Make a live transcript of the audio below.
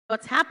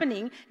what's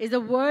happening is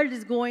the world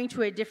is going to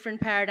a different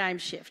paradigm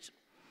shift.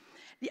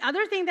 The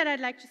other thing that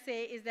I'd like to say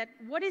is that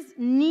what is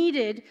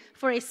needed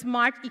for a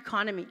smart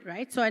economy,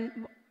 right? So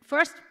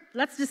first,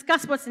 let's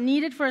discuss what's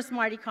needed for a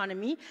smart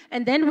economy,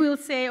 and then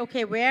we'll say,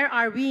 okay, where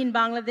are we in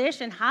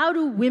Bangladesh, and how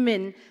do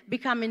women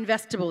become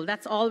investable?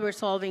 That's all we're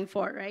solving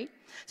for, right?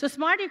 So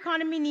smart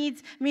economy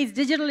means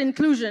digital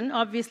inclusion,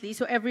 obviously,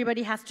 so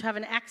everybody has to have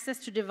an access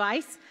to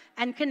device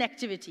and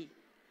connectivity.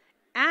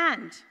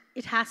 And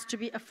it has to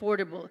be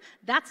affordable.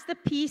 That's the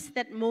piece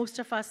that most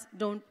of us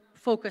don't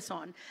focus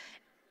on.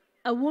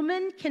 A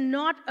woman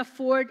cannot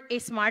afford a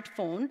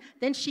smartphone,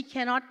 then she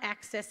cannot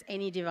access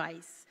any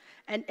device.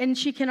 And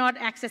she cannot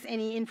access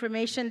any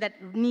information that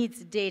needs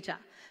data.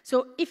 So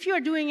if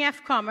you're doing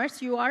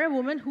F-commerce, you are a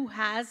woman who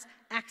has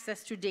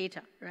access to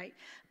data, right?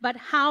 But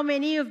how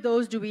many of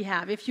those do we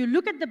have? If you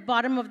look at the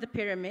bottom of the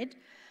pyramid,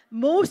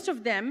 most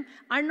of them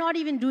are not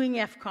even doing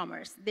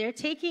F-commerce. They're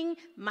taking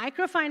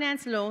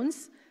microfinance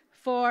loans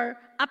for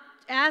up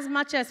as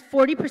much as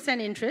 40%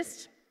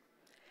 interest,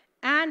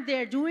 and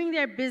they're doing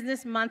their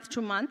business month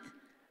to month,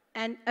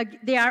 and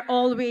they are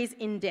always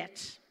in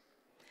debt.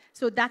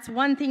 So that's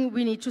one thing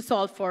we need to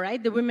solve for,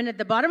 right? The women at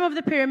the bottom of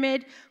the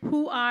pyramid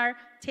who are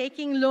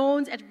taking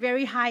loans at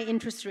very high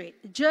interest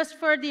rate. Just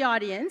for the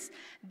audience,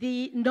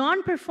 the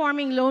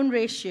non-performing loan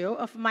ratio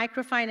of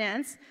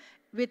microfinance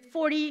with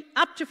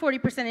up to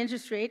 40%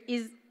 interest rate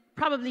is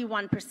probably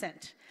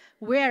 1%.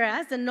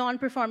 Whereas the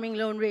non-performing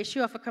loan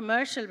ratio of a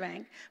commercial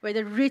bank, where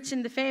the rich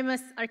and the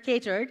famous are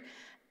catered,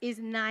 is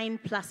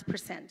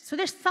 9+%. So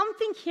there's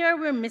something here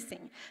we're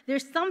missing.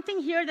 There's something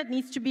here that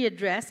needs to be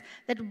addressed,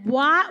 that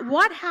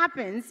what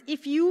happens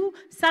if you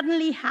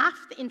suddenly half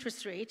the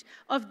interest rate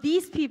of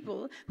these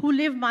people who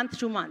live month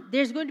to month?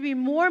 There's going to be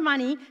more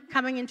money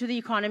coming into the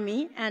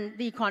economy, and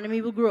the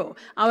economy will grow.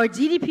 Our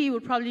GDP will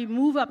probably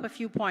move up a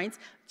few points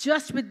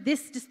just with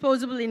this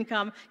disposable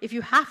income if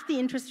you half the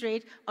interest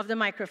rate of the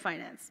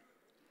microfinance.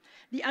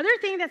 The other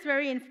thing that's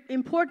very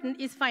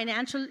important is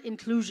financial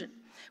inclusion.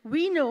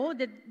 We know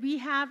that we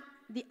have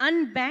the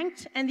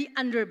unbanked and the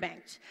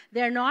underbanked.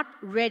 They're not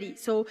ready.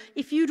 So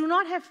if you do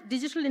not have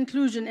digital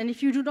inclusion and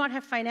if you do not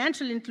have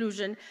financial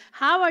inclusion,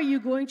 how are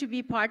you going to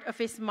be part of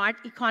a smart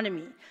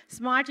economy?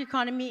 Smart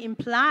economy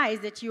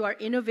implies that you are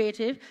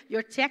innovative,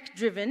 you're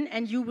tech-driven,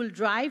 and you will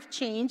drive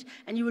change,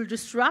 and you will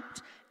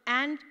disrupt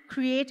and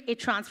create a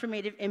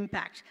transformative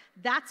impact.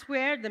 That's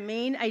where the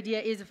main idea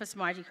is of a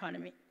smart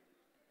economy.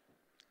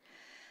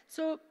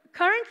 So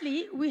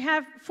currently, we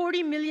have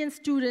 40 million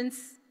students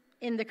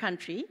in the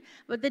country,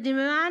 but the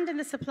demand and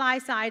the supply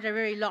side are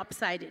very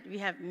lopsided. We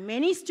have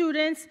many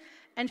students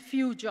and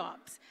few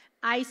jobs.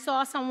 I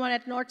saw someone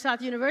at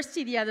North-South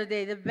University the other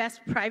day, the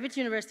best private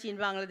university in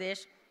Bangladesh,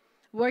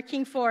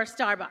 working for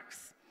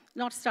Starbucks.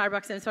 Not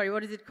Starbucks, I'm sorry,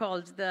 what is it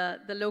called? The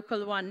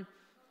local one.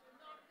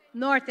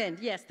 North End,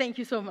 yes, thank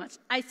you so much.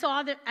 I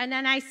saw that, and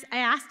then I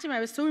asked him, I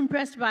was so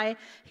impressed by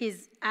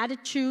his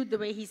attitude, the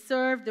way he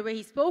served, the way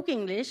he spoke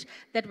English,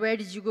 that where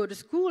did you go to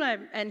school?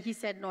 And he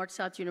said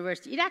North-South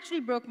University. It actually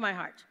broke my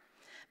heart,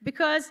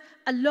 because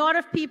a lot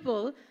of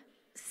people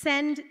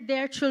send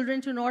their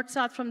children to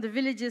North-South from the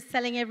villages,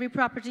 selling every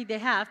property they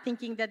have,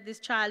 thinking that this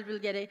child will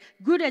get a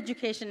good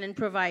education and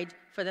provide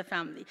for the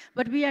family.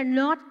 But we are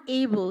not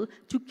able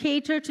to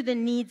cater to the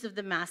needs of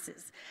the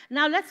masses.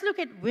 Now let's look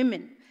at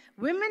women.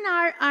 Women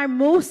are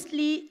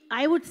mostly,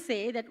 I would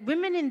say that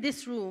women in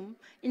this room,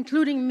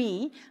 including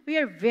me, we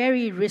are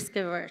very risk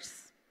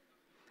averse.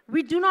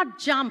 We do not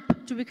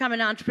jump to become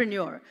an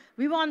entrepreneur.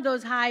 We want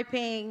those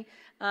high-paying,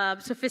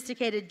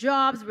 sophisticated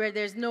jobs where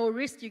there's no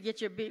risk, you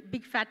get your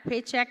big fat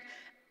paycheck.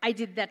 I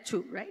did that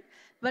too, right?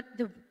 But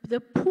the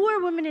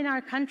poor women in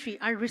our country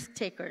are risk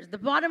takers. The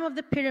bottom of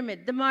the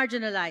pyramid, the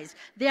marginalized,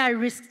 they are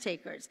risk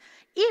takers.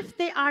 If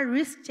they are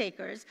risk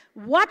takers,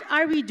 what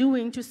are we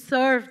doing to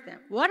serve them?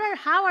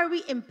 How are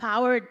we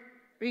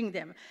empowering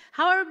them?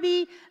 How are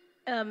we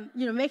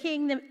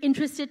making them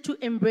interested to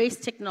embrace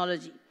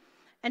technology?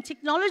 And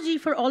technology,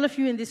 for all of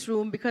you in this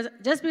room,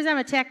 just because I'm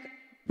a tech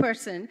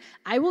person,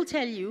 I will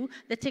tell you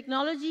that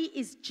technology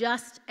is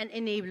just an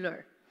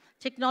enabler.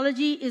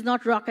 Technology is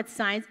not rocket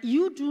science.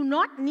 You do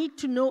not need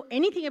to know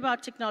anything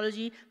about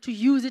technology to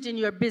use it in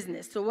your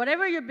business. So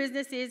whatever your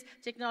business is,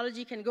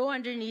 technology can go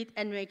underneath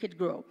and make it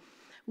grow.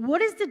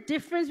 What is the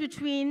difference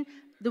between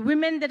the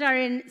women that are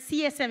in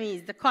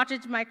CSMEs, the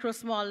cottage, micro,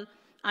 small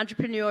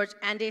entrepreneurs,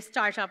 and a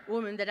startup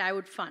woman that I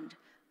would fund?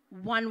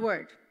 One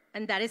word,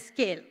 and that is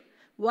scale.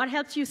 What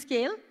helps you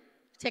scale?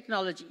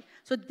 Technology.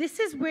 So this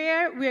is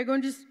where we are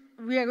going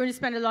to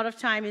spend a lot of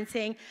time in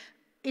saying,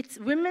 it's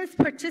women's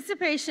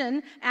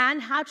participation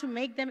and how to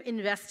make them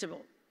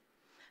investable.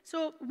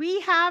 So we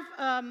have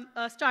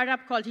a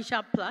startup called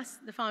Hishab Plus.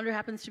 The founder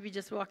happens to be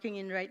just walking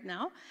in right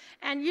now.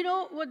 And you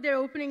know what their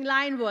opening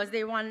line was?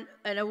 They won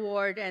an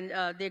award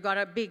and they got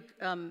a big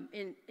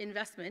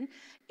investment.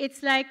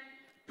 It's like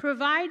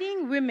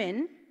providing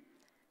women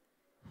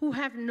who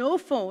have no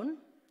phone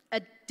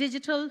a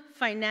digital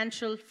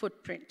financial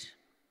footprint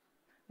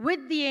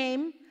with the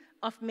aim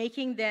of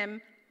making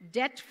them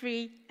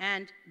debt-free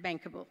and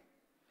bankable.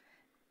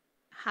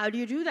 How do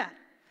you do that?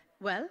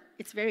 Well,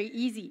 it's very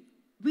easy.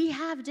 We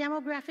have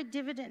demographic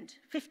dividend.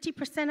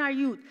 50% are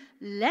youth.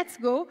 Let's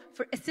go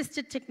for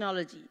assisted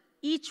technology.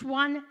 Each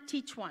one,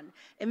 teach one.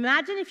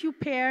 Imagine if you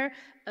pair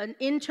an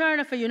intern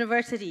of a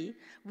university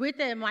with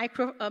a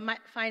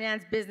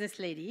microfinance business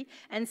lady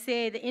and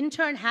say the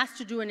intern has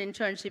to do an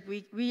internship.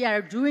 We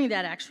are doing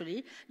that,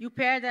 actually. You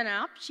pair them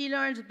up. She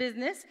learns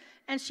business,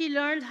 and she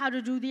learns how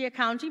to do the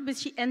accounting, but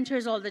she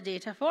enters all the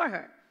data for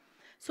her.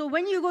 So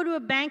when you go to a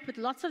bank with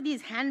lots of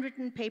these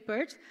handwritten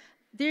papers,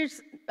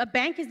 a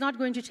bank is not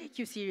going to take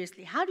you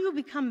seriously. How do you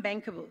become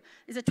bankable?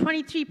 It's a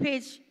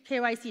 23-page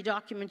KYC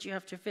document you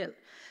have to fill.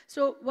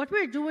 So what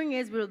we're doing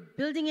is we're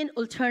building in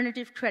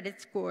alternative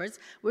credit scores.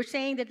 We're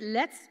saying that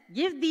let's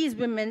give these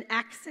women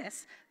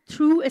access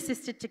through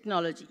assisted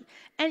technology.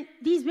 And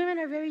these women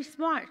are very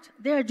smart.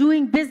 They're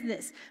doing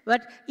business.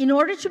 But in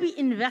order to be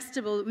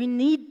investable, we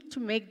need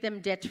to make them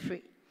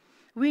debt-free.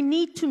 We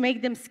need to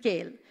make them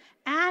scale.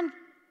 And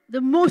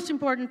the most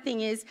important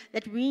thing is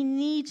that we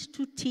need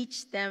to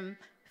teach them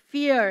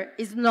fear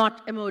is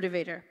not a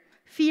motivator.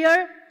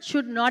 Fear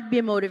should not be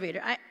a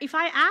motivator. If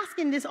I ask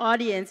in this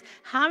audience,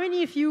 how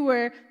many of you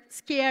were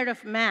scared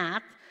of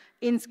math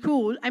in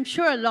school, I'm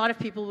sure a lot of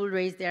people will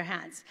raise their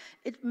hands.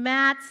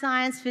 Math,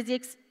 science,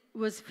 physics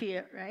was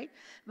fear, right?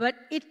 But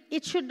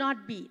it should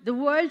not be. The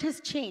world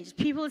has changed.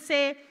 People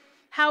say,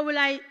 how will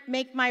I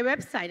make my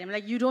website? I'm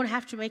like, you don't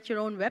have to make your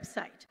own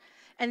website.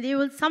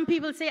 And some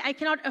people say, I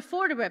cannot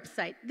afford a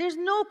website. There's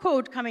no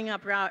code coming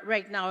up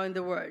right now in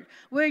the world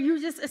where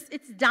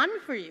it's done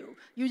for you.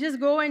 You just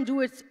go and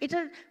do it.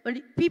 But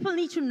people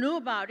need to know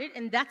about it,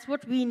 and that's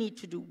what we need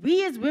to do.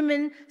 We as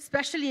women,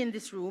 especially in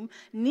this room,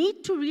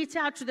 need to reach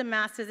out to the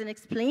masses and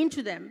explain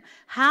to them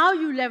how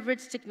you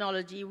leverage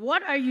technology.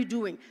 What are you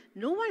doing?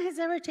 No one has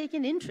ever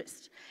taken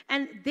interest.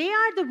 And they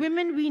are the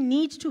women we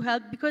need to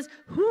help, because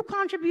who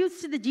contributes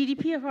to the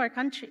GDP of our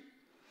country?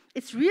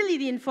 It's really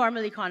the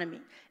informal economy.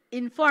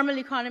 Informal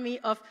economy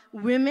of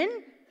women.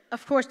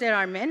 Of course, there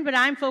are men, but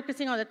I'm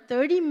focusing on the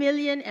 30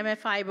 million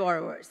MFI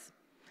borrowers.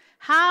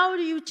 How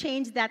do you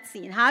change that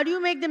scene? How do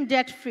you make them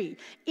debt-free?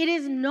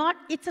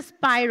 It's a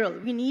spiral.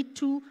 We need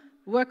to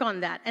work on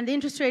that, and the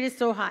interest rate is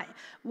so high.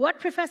 What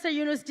Professor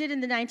Yunus did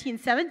in the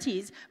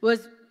 1970s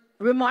was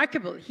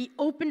remarkable. He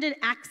opened an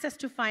access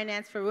to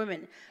finance for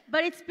women,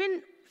 but it's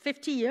been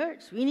 50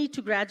 years. We need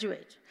to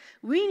graduate.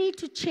 We need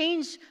to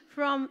change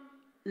from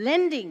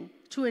lending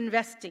to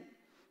investing.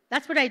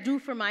 That's what I do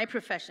for my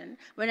profession.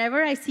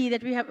 Whenever I see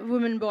that we have a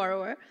woman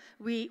borrower,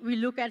 we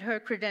look at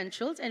her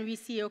credentials and we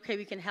see, okay,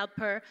 we can help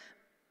her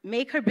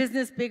make her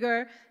business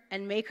bigger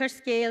and make her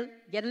scale,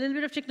 get a little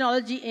bit of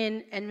technology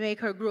in, and make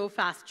her grow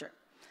faster.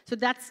 So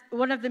that's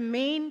one of the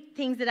main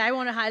things that I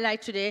want to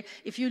highlight today.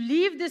 If you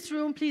leave this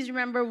room, please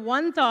remember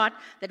one thought,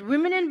 that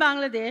women in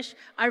Bangladesh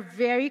are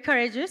very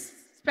courageous,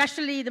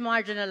 especially the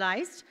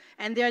marginalized,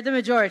 and they're the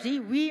majority.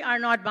 We are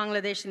not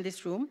Bangladesh in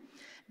this room.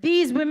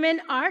 These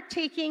women are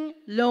taking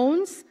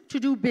loans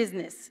to do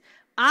business.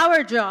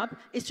 Our job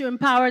is to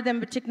empower them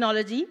with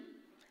technology,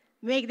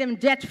 make them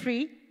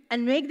debt-free,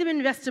 and make them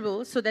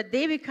investable so that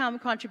they become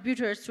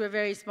contributors to a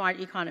very smart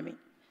economy.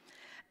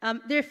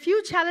 There are a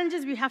few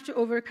challenges we have to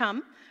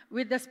overcome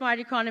with the smart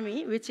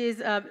economy, which is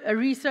a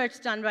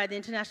research done by the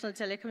International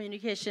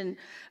Telecommunication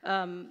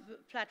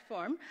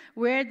Platform,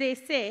 where they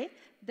say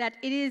that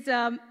it is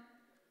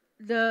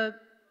the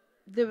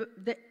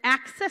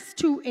access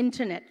to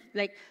internet,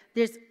 like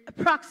there's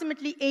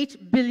approximately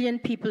 8 billion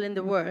people in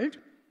the world.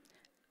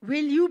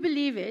 Will you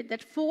believe it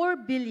that 4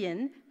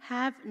 billion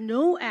have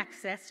no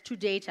access to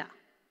data?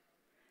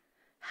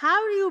 How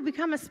do you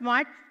become a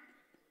smart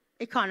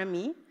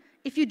economy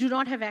if you do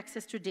not have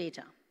access to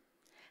data?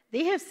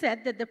 They have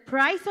said that the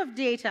price of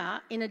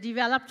data in a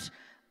developed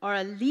or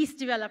a least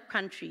developed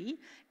country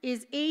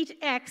is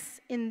 8x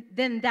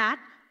than that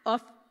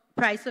of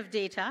price of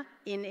data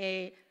in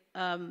a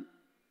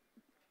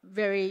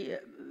very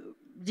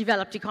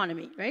developed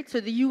economy, right? So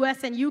the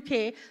US and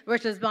UK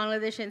versus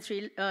Bangladesh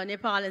and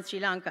Nepal and Sri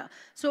Lanka.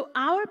 So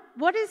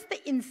what is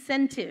the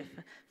incentive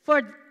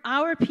for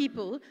our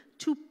people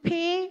to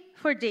pay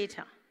for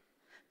data?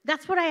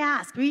 That's what I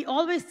ask. We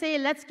always say,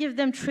 let's give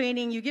them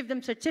training, you give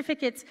them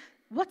certificates.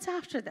 What's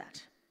after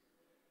that?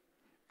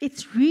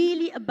 It's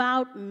really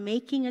about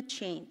making a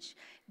change.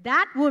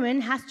 That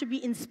woman has to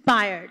be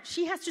inspired.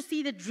 She has to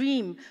see the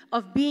dream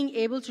of being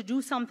able to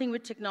do something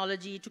with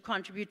technology to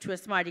contribute to a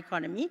smart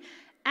economy.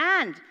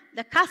 And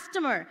the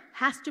customer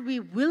has to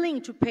be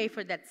willing to pay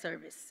for that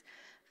service.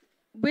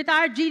 With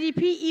our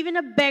GDP, even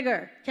a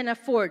beggar can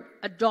afford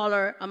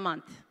 $1 a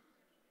month.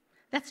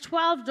 That's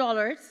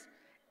 $12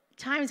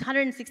 times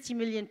 160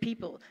 million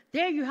people.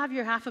 There you have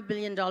your $500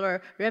 million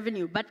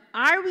revenue. But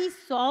are we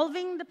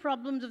solving the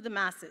problems of the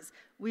masses?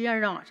 We are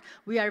not.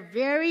 We are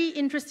very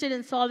interested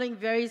in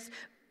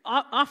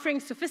offering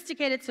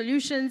sophisticated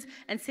solutions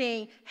and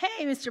saying,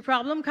 hey, Mr.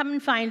 Problem, come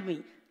and find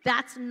me.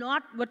 That's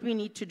not what we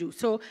need to do.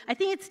 So I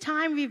think it's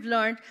time we've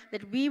learned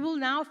that we will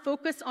now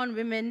focus on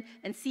women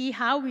and see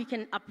how we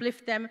can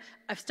uplift them.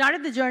 I've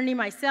started the journey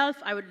myself.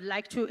 I would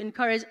like to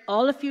encourage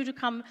all of you to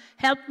come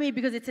help me,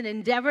 because it's an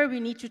endeavor we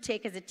need to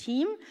take as a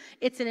team.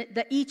 It's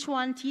the Each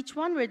One Teach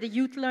One, where the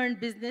youth learn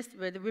business,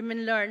 where the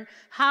women learn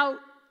how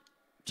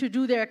to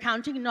do their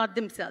accounting, not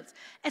themselves.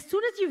 As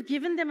soon as you've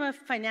given them a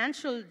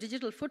financial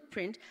digital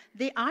footprint,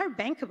 they are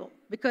bankable,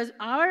 because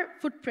our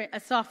footprint,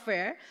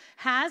 software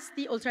has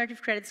the alternative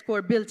credit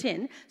score built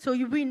in. So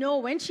we know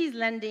when she's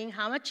lending,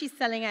 how much she's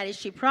selling at, is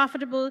she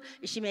profitable,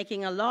 is she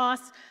making a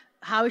loss,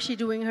 how is she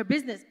doing her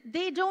business.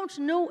 They don't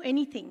know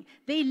anything.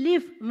 They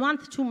live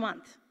month to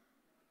month.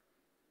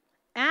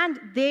 And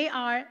they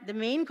are the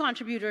main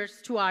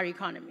contributors to our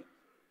economy.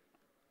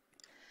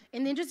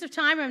 In the interest of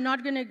time, I'm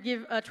not going to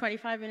give a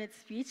 25-minute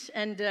speech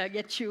and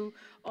get you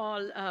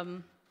all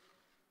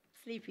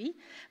sleepy.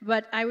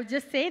 But I would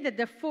just say that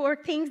the 4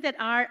 things that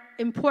are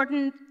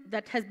important,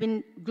 that has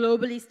been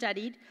globally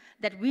studied,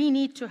 that we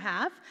need to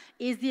have,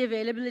 is the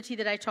availability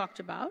that I talked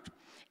about.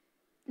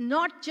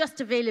 Not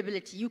just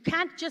availability. You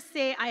can't just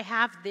say, I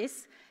have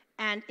this,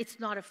 and it's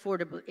not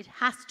affordable. It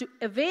has to,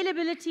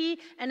 availability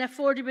and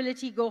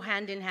affordability go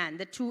hand in hand,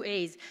 the 2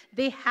 A's.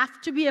 They have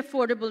to be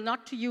affordable,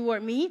 not to you or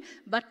me,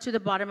 but to the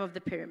bottom of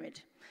the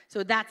pyramid.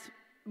 So that's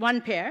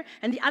one pair.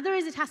 And the other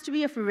is it has to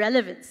be of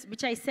relevance,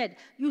 which I said,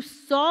 you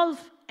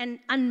solve an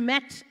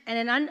unmet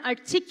and an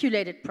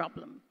unarticulated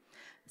problem.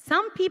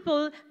 Some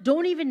people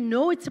don't even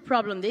know it's a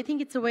problem. They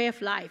think it's a way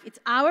of life. It's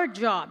our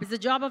job. It's the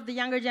job of the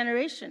younger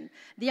generation,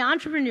 the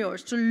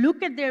entrepreneurs, to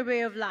look at their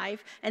way of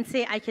life and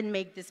say, I can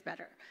make this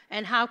better.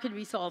 And how can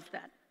we solve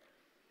that?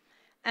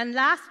 And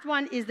last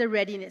one is the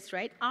readiness,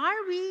 right?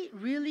 Are we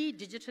really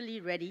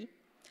digitally ready?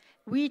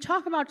 We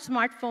talk about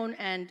smartphone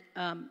and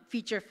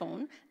feature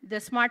phone. The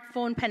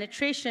smartphone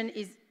penetration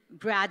is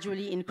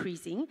gradually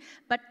increasing,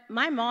 but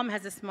my mom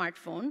has a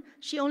smartphone.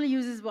 She only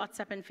uses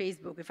WhatsApp and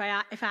Facebook. If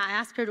I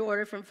ask her to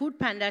order from Food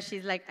Panda,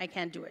 she's like, I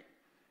can't do it,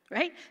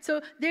 right?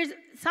 So there's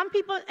some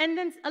people, and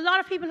then a lot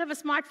of people have a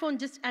smartphone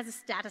just as a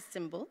status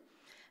symbol.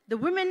 The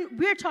women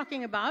we're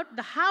talking about,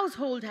 the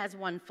household has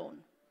one phone.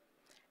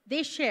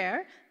 They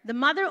share. The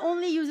mother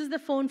only uses the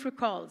phone for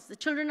calls. The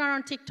children are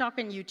on TikTok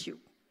and YouTube.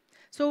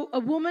 So a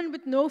woman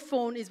with no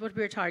phone is what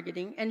we're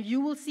targeting, and you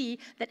will see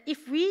that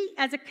if we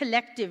as a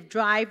collective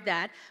drive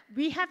that,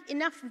 we have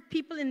enough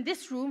people in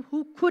this room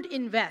who could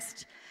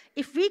invest.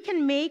 If we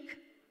can make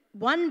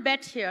one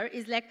bet here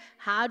is like,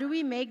 how do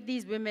we make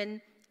these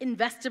women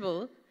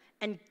investable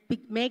and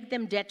make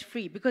them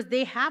debt-free? Because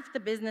they have the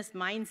business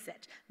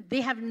mindset.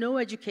 They have no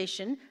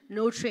education,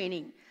 no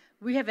training.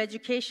 We have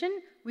education,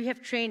 we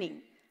have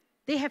training.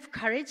 They have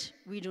courage,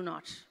 we do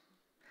not.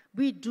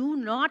 We do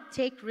not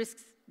take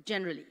risks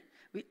generally.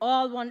 We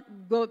all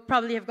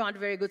probably have gone to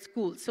very good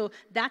schools. So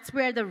that's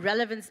where the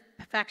relevance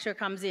factor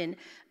comes in.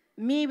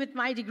 Me, with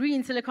my degree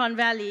in Silicon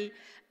Valley,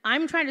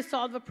 I'm trying to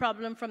solve a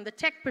problem from the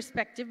tech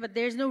perspective, but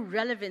there's no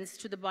relevance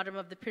to the bottom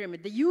of the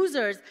pyramid. The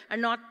users are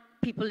not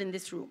people in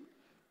this room.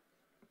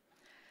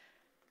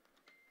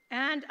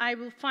 And I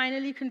will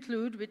finally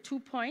conclude with 2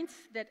 points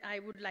that I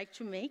would like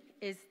to make,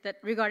 is that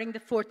regarding the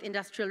 4th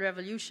industrial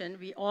revolution,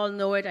 we all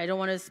know it, I don't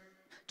want to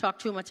talk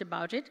too much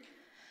about it,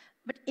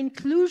 but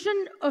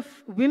inclusion of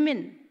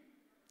women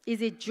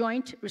is a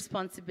joint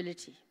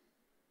responsibility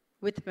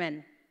with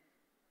men.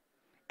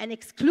 And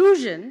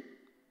exclusion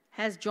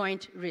has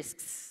joint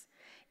risks.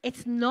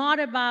 It's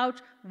not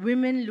about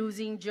women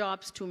losing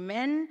jobs to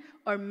men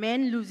or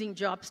men losing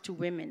jobs to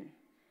women.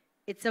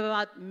 It's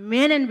about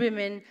men and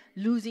women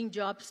losing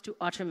jobs to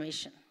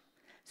automation.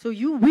 So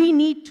we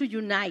need to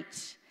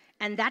unite,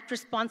 and that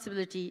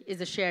responsibility is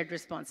a shared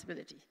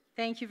responsibility.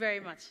 Thank you very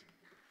much.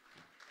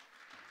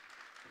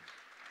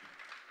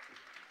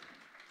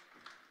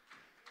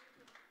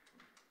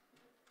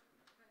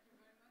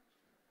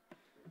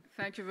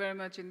 Thank you very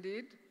much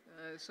indeed,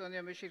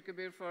 Sonia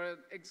Bashir-Kabir, for an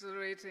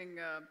exhilarating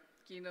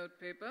keynote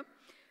paper.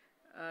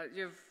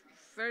 You've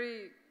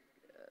very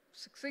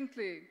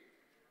succinctly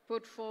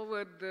put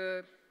forward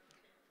the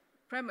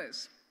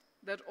premise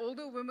that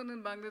although women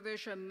in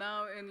Bangladesh are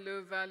now in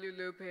low-value,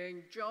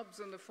 low-paying jobs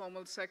in the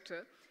formal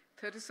sector,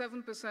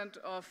 37%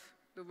 of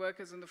the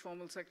workers in the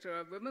formal sector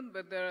are women,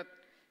 but they're at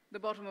the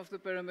bottom of the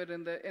pyramid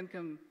in the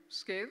income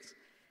scales.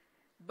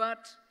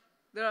 But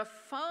there are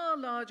far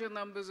larger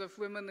numbers of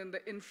women in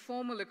the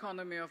informal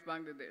economy of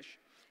Bangladesh.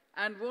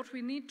 And what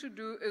we need to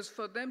do is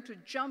for them to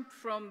jump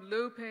from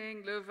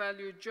low-paying,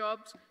 low-value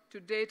jobs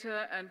to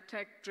data and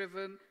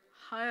tech-driven,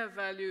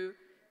 higher-value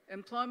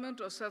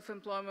employment or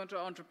self-employment or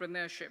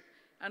entrepreneurship.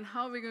 And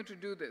how are we going to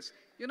do this?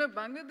 You know,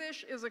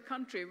 Bangladesh is a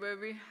country where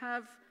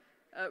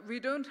we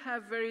don't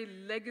have very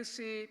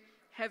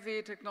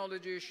legacy-heavy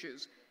technology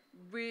issues.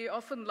 We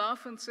often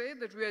laugh and say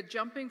that we are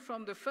jumping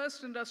from the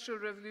 1st industrial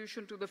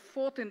revolution to the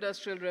 4th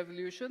industrial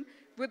revolution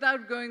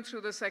without going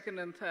through the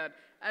 2nd and 3rd.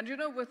 And you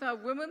know, with our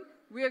women,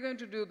 we are going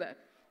to do that.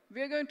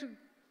 We are going to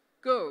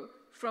go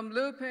from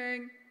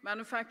low-paying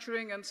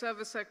manufacturing and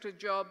service sector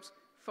jobs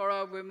for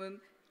our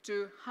women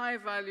to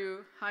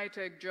high-value,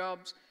 high-tech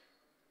jobs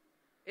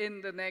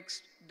in the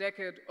next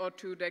decade or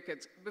 2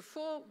 decades.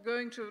 Before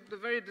going to the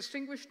very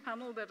distinguished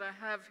panel that I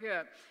have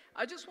here,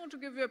 I just want to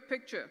give you a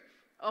picture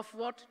of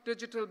what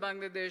digital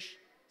Bangladesh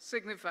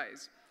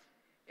signifies.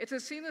 It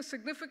has seen a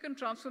significant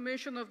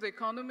transformation of the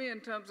economy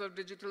in terms of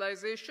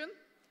digitalization.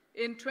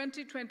 In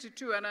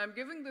 2022, and I'm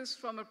giving this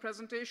from a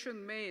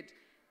presentation made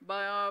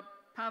by our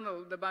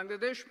panel, the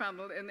Bangladesh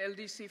panel, in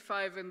LDC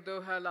 5 in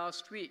Doha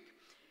last week.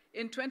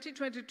 In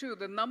 2022,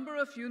 the number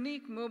of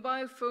unique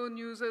mobile phone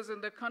users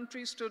in the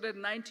country stood at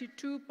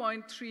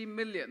 92.3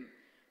 million.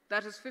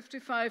 That is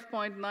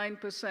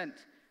 55.9%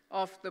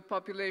 of the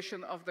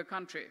population of the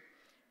country,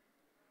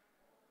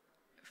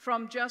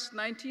 from just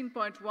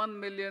 19.1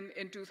 million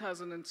in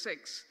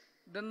 2006.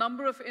 The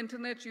number of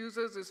internet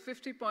users is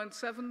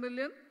 50.7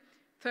 million,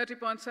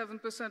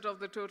 30.7% of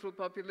the total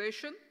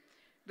population.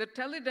 The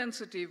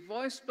teledensity,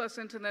 voice plus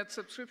internet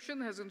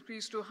subscription, has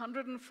increased to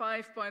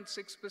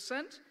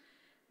 105.6%.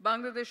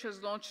 Bangladesh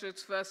has launched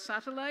its first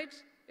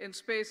satellite in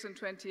space in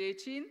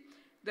 2018.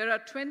 There are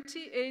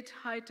 28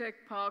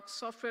 high-tech parks,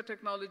 software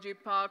technology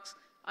parks,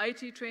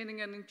 IT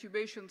training and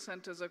incubation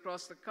centers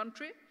across the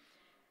country.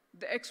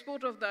 The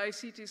export of the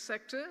ICT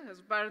sector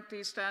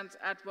apparently stands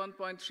at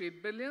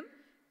 1.3 billion.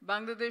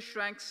 Bangladesh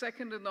ranks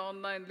second in the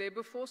online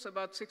labor force,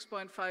 about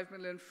 6.5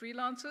 million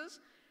freelancers.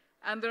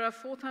 And there are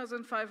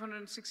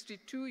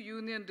 4,562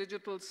 Union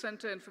Digital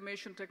Center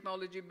information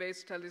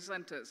technology-based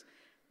telecenters.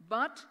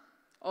 But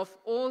of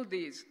all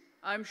these,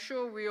 I'm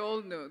sure we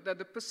all know that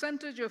the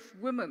percentage of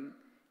women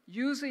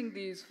using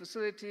these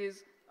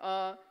facilities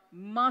are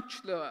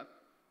much lower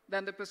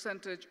than the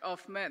percentage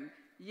of men.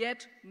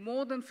 Yet,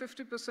 more than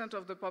 50%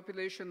 of the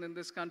population in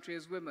this country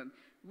is women.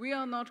 We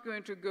are not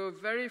going to go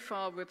very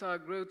far with our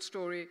growth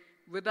story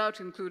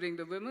without including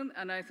the women,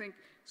 and I think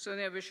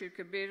Sonia Bashir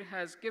Kabir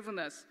has given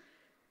us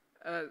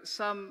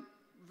some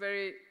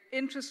very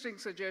interesting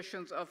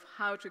suggestions of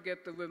how to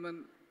get the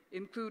women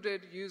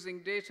included using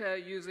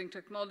data, using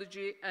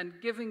technology, and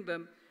giving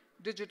them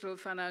digital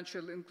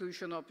financial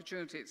inclusion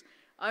opportunities.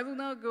 I will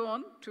now go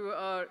on to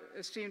our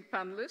esteemed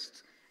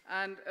panelists,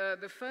 and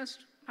the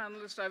first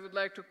panelist I would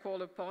like to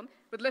call upon,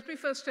 but let me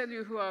first tell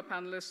you who our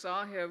panelists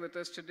are here with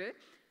us today.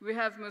 We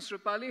have Ms.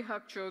 Rupali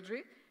Haq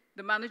Chaudhry,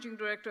 the Managing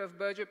Director of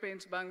Berger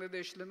Paints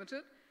Bangladesh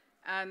Limited,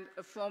 and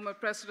a former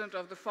president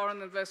of the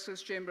Foreign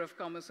Investors Chamber of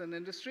Commerce and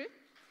Industry.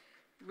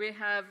 We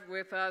have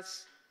with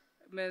us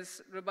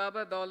Ms.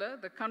 Rubaba Dollar,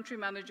 the Country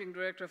Managing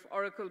Director of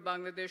Oracle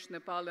Bangladesh,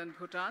 Nepal, and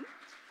Bhutan.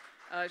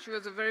 She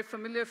was a very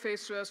familiar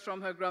face to us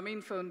from her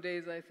Grameen Phone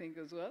days, I think,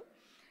 as well.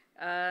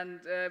 And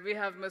we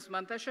have Ms.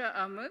 Mantasha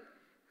Ahmed,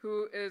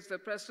 who is the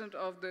president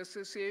of the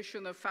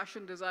Association of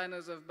Fashion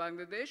Designers of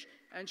Bangladesh,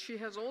 and she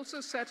has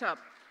also set up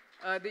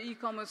the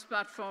e-commerce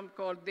platform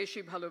called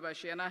Deshi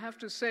Bhalobashi. And I have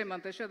to say,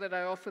 Mantasha, that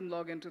I often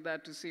log into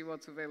that to see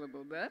what's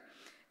available there.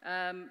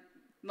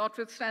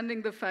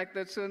 Notwithstanding the fact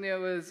that Sonia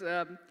was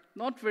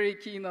not very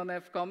keen on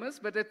F-commerce,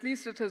 but at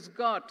least it has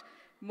got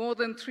more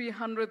than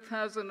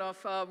 300,000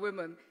 of our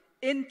women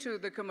into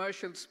the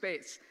commercial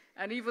space.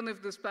 And even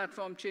if this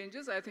platform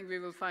changes, I think we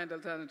will find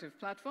alternative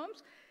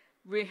platforms.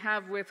 We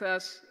have with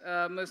us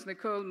Ms.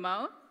 Nicole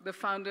Mao, the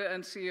founder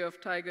and CEO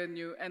of Tiger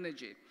New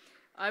Energy.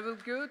 I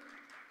would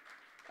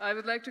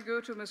like to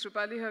go to Ms.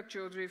 Rupali Haq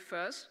Chaudhry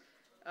first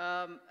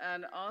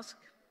and ask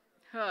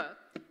her,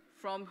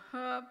 from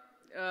her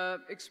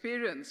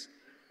experience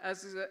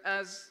as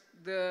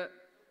the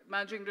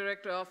managing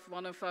director of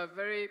one of our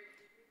very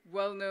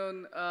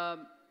well-known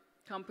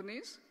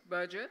companies,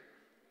 Berger,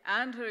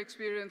 and her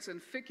experience in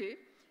FICCI,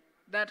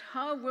 that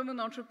how women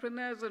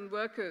entrepreneurs and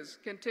workers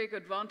can take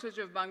advantage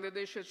of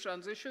Bangladesh's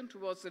transition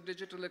towards the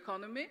digital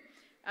economy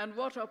and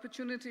what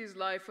opportunities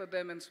lie for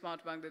them in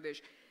Smart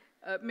Bangladesh.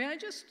 May I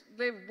just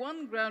lay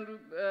one ground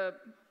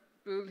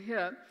rule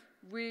here?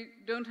 We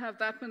don't have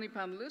that many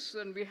panelists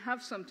and we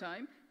have some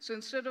time. So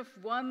instead of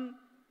one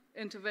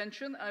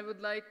intervention, I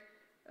would like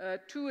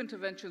 2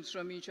 interventions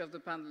from each of the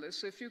panelists.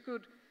 So if you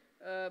could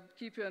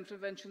keep your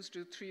interventions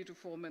to 3 to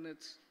 4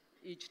 minutes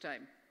each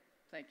time.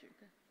 Thank you.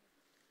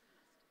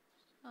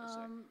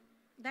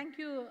 Thank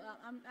you.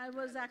 I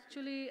was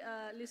actually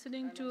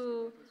listening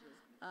to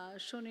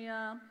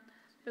Sonia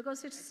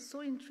because it's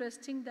so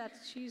interesting that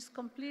she's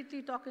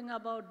completely talking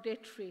about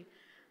debt-free.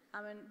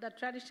 I mean, the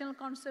traditional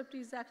concept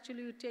is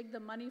actually you take the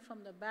money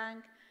from the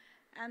bank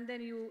and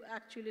then you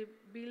actually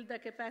build the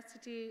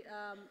capacity,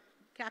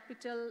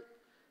 capital,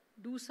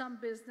 do some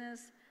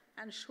business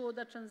and show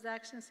the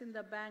transactions in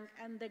the bank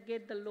and they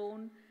get the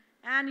loan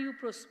and you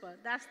prosper.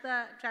 That's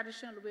the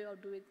traditional way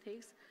of doing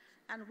things.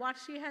 And what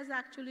she has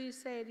actually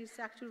said is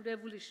actually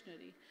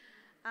revolutionary.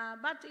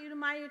 But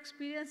my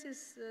experience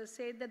is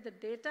said that the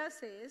data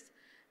says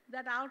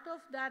that out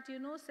of that,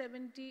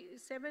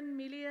 77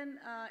 million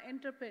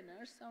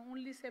entrepreneurs,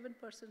 only 7%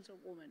 are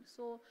women.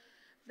 So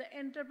the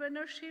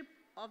entrepreneurship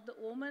of the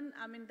woman,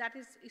 I mean, that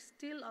is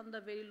still on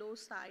the very low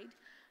side.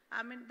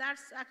 I mean,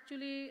 that's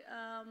actually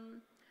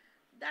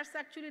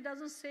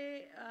doesn't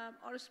say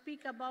or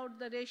speak about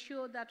the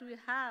ratio that we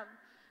have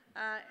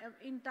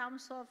in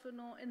terms of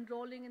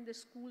enrolling in the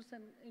schools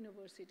and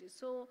universities.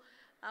 So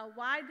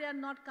why they are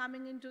not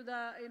coming into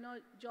the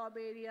job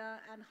area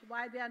and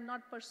why they are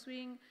not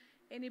pursuing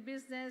any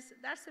business,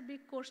 that's a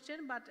big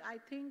question. But I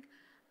think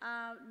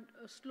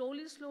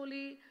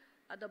slowly,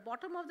 at the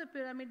bottom of the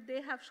pyramid,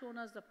 they have shown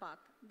us the path.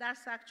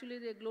 That's actually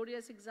the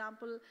glorious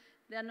example.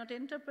 They are not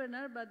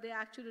entrepreneur, but they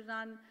actually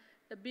run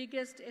the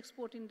biggest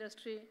export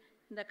industry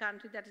in the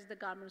country, that is the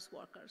garments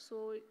workers.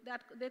 So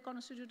that they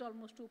constitute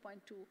almost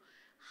 2.2.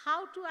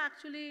 How to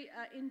actually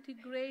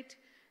integrate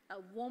a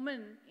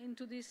woman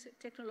into this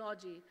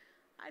technology?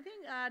 I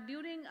think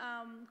during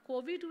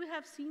COVID, we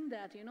have seen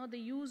that, the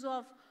use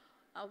of,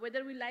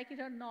 whether we like it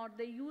or not,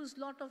 they use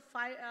a lot of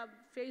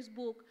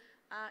Facebook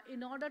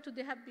in order to,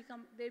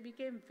 they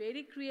became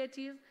very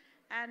creative.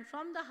 And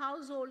from the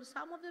household,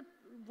 some of the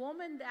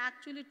women, they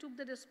actually took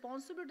the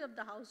responsibility of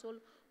the household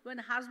when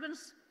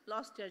husbands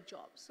lost their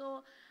jobs.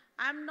 So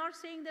I'm not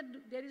saying that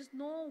there is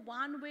no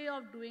one way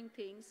of doing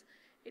things.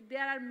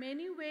 There are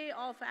many ways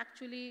of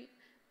actually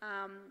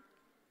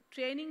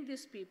training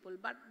these people,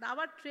 but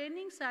our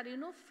trainings are,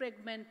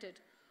 fragmented.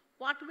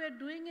 What we are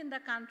doing in the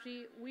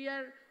country, we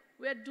are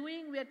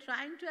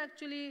trying to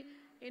actually,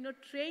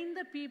 train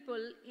the people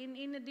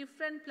in a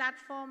different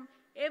platform.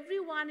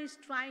 Everyone is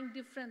trying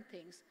different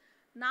things.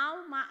 Now,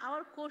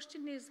 our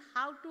question is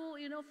how to,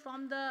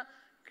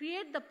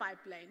 create the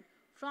pipeline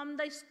from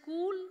the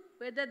school,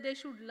 whether they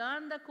should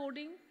learn the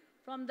coding,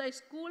 from the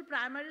school,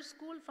 primary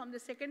school, from the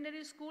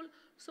secondary school,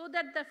 so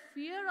that the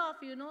fear of,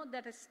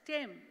 that a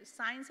STEM,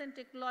 science and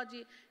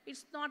technology,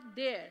 it's not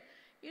there.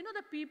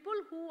 The people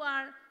who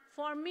are,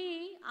 for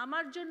me,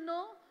 amar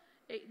jonno,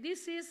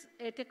 this is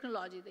a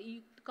technology.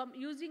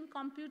 Using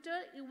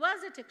computer, it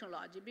was a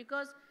technology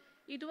because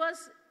it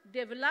was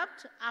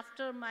developed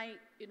after my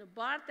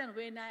birth, and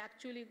when I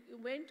actually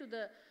went to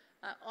the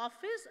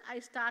office, I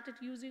started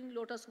using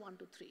Lotus 1,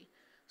 2, 3.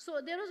 So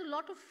there was a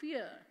lot of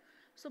fear.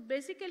 So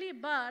basically,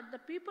 but the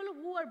people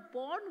who are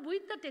born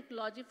with the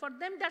technology, for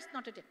them that's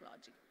not a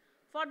technology.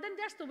 For them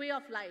that's the way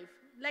of life,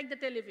 like the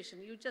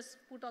television. You just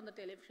put on the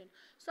television.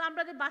 So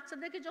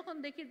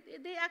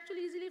they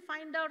actually easily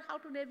find out how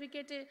to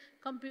navigate a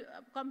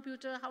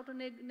computer, how to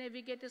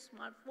navigate a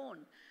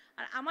smartphone.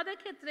 And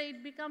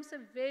it becomes a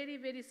very,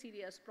 very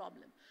serious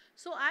problem.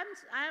 So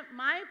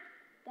my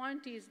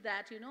point is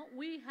that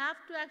we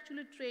have to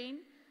actually train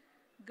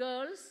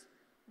girls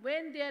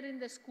when they are in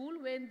the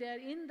school, when they are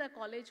in the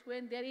college,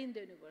 when they are in the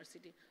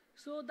university.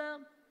 So the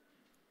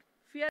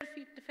fear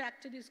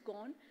factor is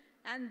gone,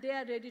 and they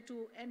are ready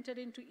to enter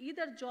into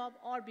either job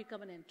or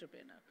become an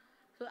entrepreneur.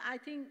 So I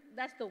think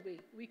that's the way.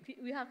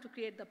 We have to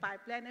create the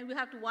pipeline, and we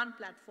have to one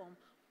platform.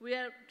 We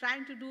are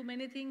trying to do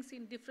many things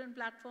in different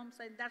platforms,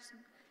 and that's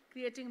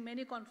creating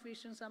many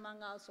confusions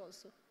among us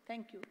also.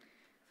 Thank you.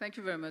 Thank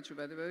you very much,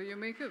 Ubadiba. You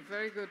make a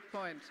very good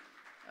point.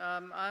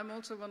 I'm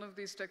also one of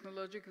these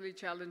technologically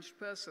challenged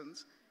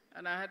persons,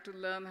 and I had to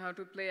learn how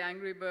to play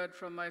Angry Bird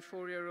from my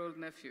 4-year-old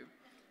nephew.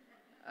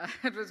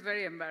 It was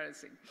very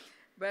embarrassing.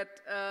 But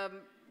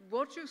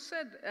what you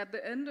said at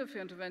the end of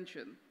your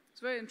intervention, it's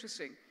very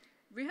interesting.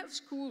 We have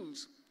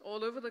schools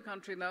all over the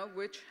country now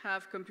which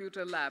have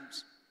computer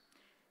labs.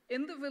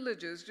 In the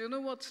villages, do you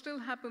know what still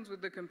happens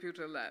with the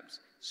computer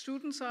labs?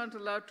 Students aren't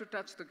allowed to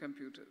touch the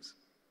computers.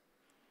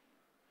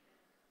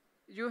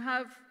 You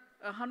have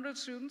 100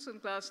 students in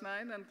class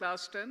 9 and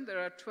class 10. There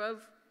are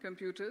 12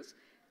 computers.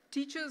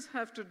 Teachers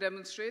have to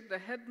demonstrate. The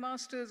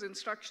headmaster's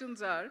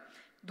instructions are,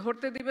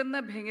 dhorte diben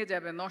na bhenge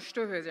jabe,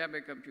 noshto hoye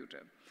jabe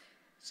computer.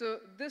 So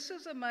this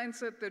is a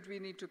mindset that we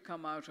need to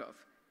come out of.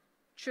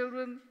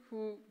 Children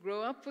who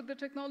grow up with the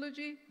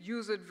technology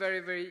use it very,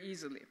 very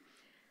easily.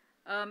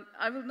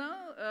 I will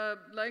now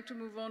like to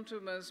move on to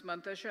Ms.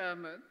 Mantasha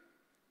Ahmed.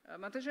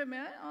 Mantasha, may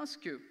I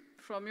ask you,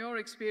 from your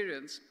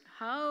experience,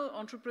 how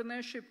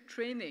entrepreneurship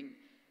training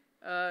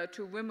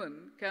to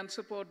women can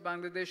support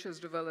Bangladesh's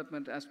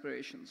development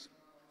aspirations?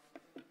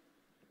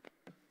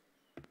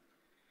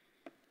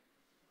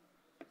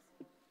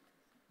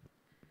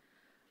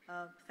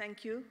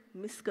 Thank you,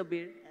 Ms.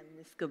 Kabir and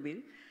Ms. Kabir.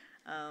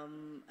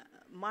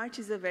 March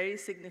is a very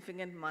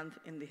significant month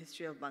in the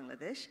history of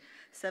Bangladesh.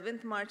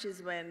 7th March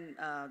is when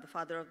the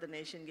father of the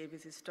nation gave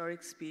his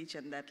historic speech,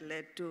 and that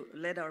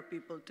led our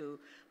people to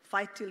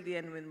fight till the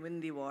end and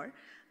win the war.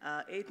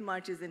 8th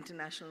March is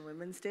International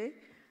Women's Day.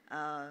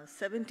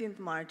 17th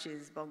March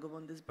is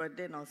Bangabandhu's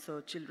birthday and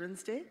also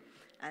Children's Day.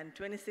 And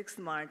 26th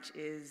March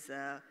is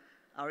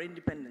our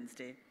Independence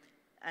Day.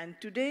 And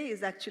today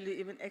is actually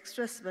even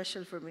extra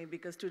special for me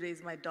because today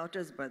is my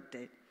daughter's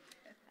birthday.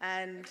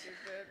 And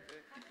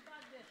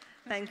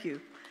thank you.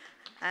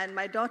 And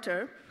my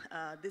daughter,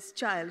 this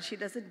child, she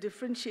doesn't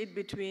differentiate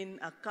between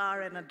a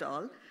car and a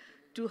doll.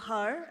 To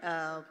her,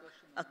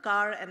 a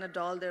car and a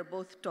doll, they're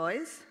both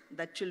toys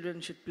that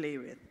children should play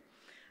with.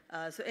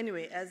 So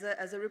anyway, as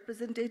a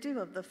representative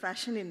of the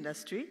fashion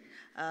industry,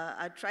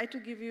 I try to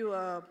give you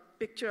a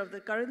picture of the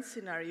current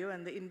scenario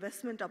and the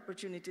investment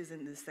opportunities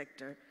in this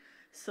sector.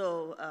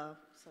 So,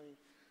 sorry,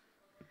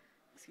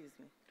 excuse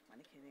me.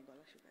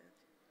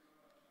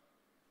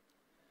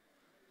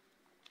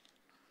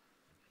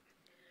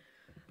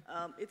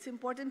 It's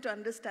important to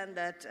understand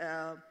that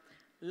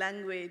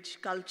language,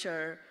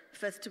 culture,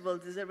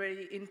 festivals is a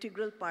very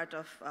integral part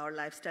of our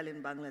lifestyle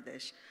in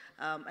Bangladesh.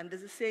 And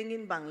there's a saying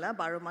in Bangla,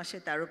 Baro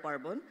Mashe Taro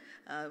Parbon,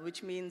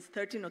 which means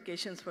 13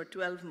 occasions for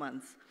 12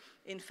 months.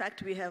 In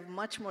fact, we have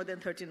much more than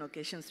 13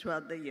 occasions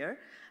throughout the year,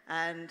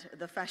 and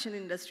the fashion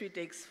industry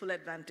takes full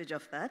advantage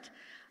of that.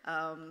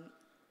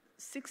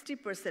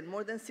 60%,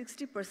 more than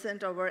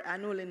 60% of our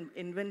annual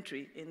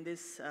inventory in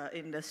this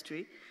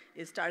industry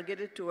is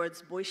targeted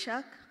towards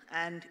Boishak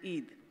and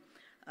Eid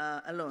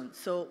alone.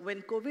 So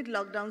when COVID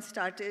lockdown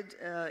started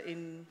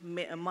in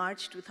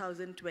March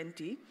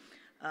 2020,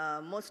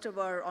 most of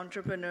our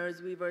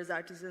entrepreneurs, weavers,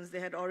 artisans,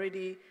 they had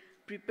already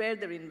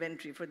prepared their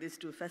inventory for these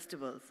two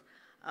festivals.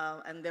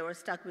 And they were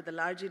stuck with a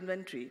large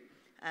inventory,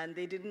 and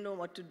they didn't know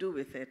what to do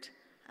with it.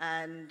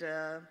 And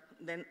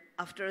then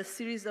after a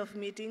series of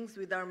meetings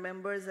with our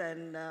members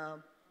and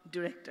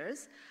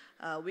directors,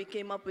 we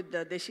came up with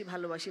the Deshi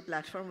Bhalobashi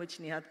platform, which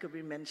Nihat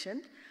Kabir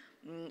mentioned.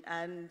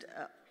 And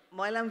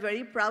while I'm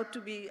very proud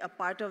to be a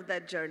part of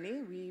that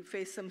journey, we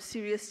faced some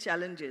serious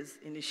challenges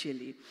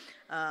initially.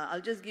 I'll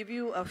just give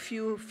you a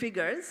few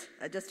figures,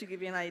 just to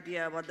give you an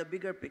idea about the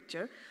bigger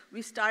picture.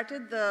 We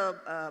started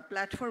the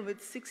platform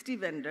with 60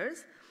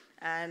 vendors,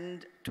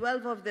 and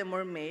 12 of them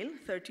were male,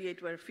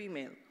 38 were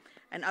female.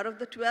 And out of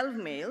the 12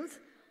 males,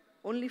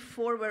 only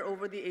 4 were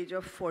over the age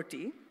of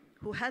 40,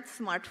 who had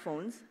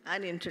smartphones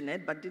and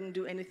internet, but didn't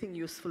do anything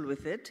useful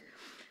with it.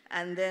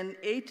 And then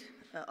 8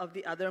 of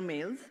the other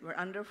males were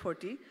under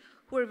 40,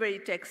 who were very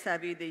tech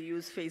savvy. They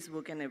use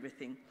Facebook and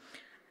everything.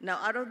 Now,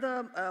 out of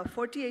the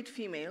 48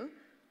 female,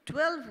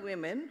 12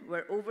 women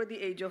were over the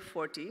age of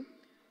 40,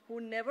 who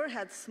never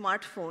had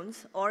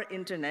smartphones or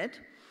internet.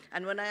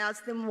 And when I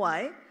asked them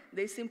why,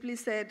 they simply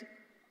said,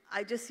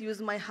 I just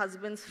use my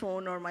husband's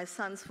phone or my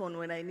son's phone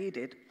when I need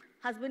it.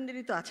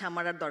 Husbanderই to ache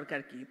amar ar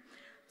dorkar ki.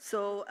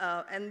 So,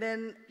 and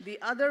then the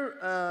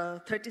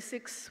other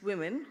 36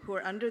 women who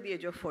are under the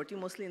age of 40,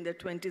 mostly in their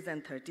 20s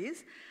and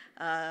 30s,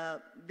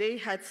 they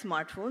had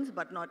smartphones,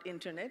 but not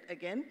internet.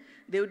 Again,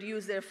 they would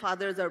use their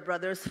father's or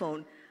brother's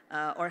phone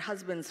or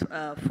husband's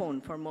phone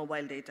for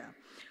mobile data.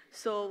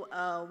 So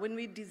when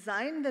we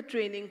designed the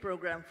training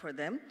program for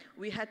them,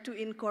 we had to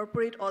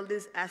incorporate all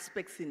these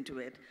aspects into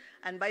it.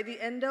 And by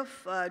the end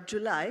of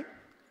July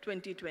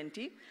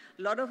 2020,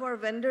 a lot of our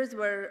vendors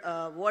were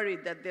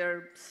worried that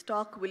their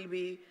stock will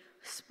be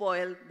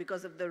spoiled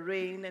because of the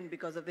rain and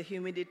because of the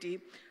humidity.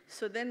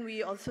 So then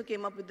we also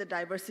came up with the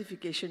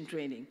diversification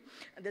training.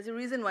 And there's a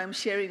reason why I'm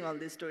sharing all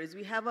these stories.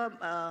 We have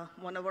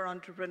one of our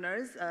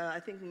entrepreneurs, I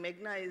think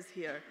Meghna is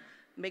here.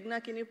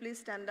 Meghna, can you please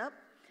stand up?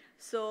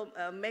 So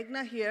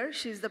Meghna here,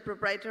 she's the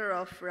proprietor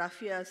of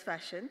Rafia's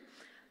Fashion.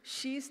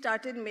 She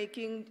started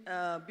making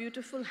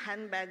beautiful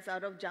handbags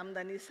out of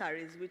Jamdani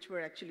saris, which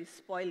were actually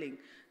spoiling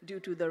due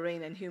to the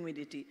rain and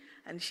humidity.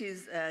 And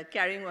she's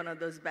carrying one of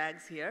those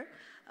bags here.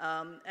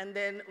 And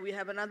then we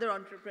have another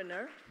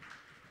entrepreneur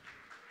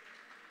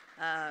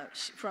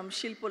from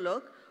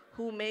Shilpolok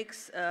who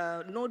makes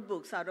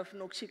notebooks out of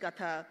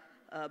Nokshikatha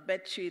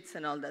bed sheets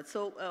and all that.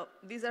 So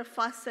these are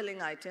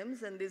fast-selling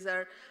items, and these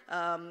are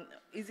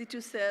easy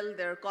to sell,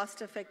 they're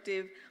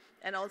cost-effective,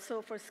 and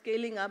also for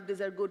scaling up,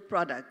 these are good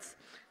products.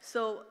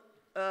 So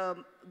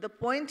the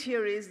point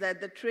here is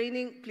that the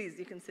training, please,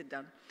 you can sit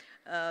down.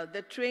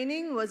 The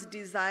training was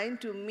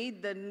designed to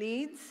meet the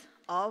needs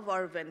of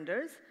our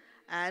vendors,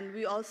 and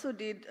we also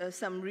did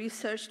some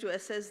research to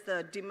assess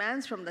the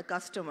demands from the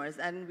customers,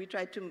 and we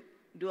tried to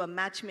do a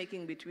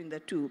matchmaking between the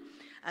two.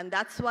 And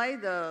that's why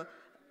the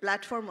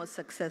platform was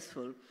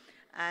successful.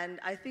 And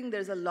I think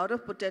there's a lot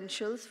of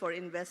potentials for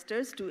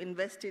investors to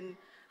invest in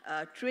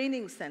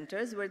training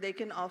centers where they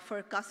can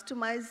offer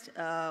customized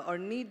or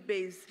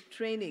need-based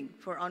training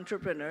for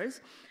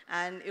entrepreneurs.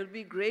 And it would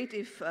be great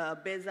if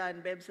BEZA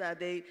and BEBZA,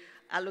 they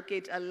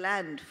allocate a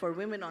land for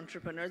women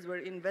entrepreneurs where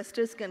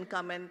investors can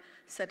come and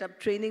set up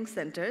training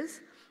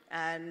centers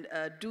and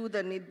do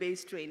the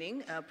need-based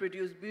training,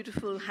 produce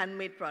beautiful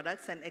handmade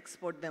products and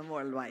export them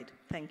worldwide.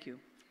 Thank you.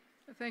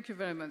 Thank you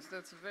very much.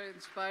 That's very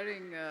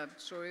inspiring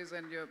stories,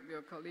 and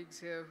your colleagues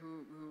here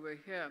who were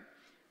here.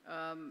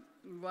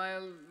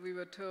 While we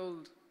were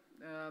told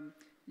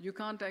you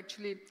can't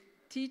actually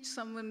teach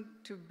someone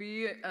to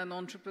be an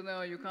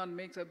entrepreneur, you can't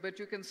make that, but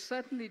you can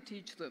certainly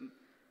teach them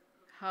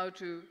how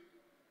to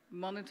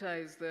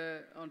monetize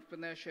their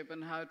entrepreneurship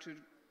and how to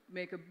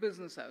make a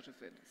business out of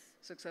it,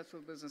 successful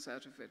business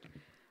out of it.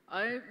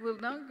 I will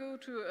now go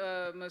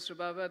to Ms.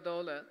 Rubaba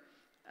Dawla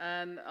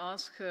and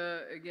ask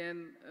her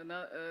again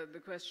the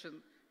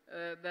question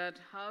that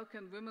how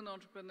can women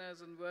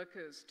entrepreneurs and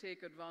workers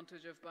take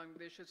advantage of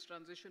Bangladesh's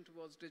transition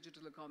towards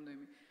digital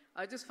economy?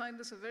 I just find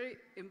this a very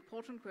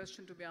important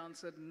question to be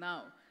answered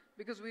now,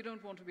 because we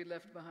don't want to be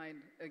left behind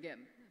again.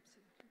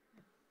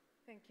 Absolutely.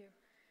 Thank you.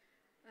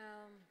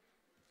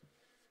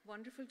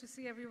 Wonderful to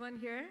see everyone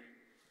here.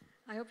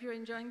 I hope you're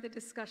enjoying the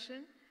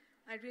discussion.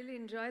 I really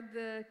enjoyed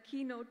the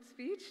keynote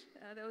speech.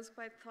 That was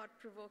quite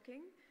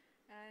thought-provoking.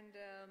 And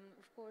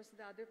of course,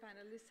 the other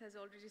panelist has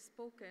already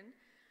spoken.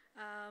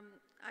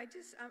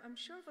 I'm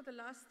sure for the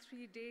last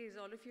 3 days,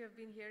 all of you have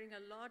been hearing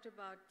a lot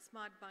about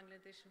Smart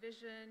Bangladesh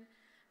Vision,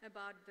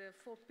 about the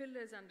 4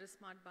 pillars under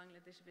Smart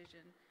Bangladesh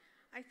Vision.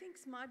 I think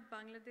Smart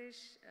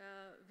Bangladesh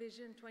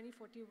Vision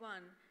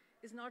 2041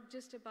 is not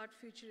just about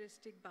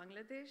futuristic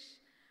Bangladesh.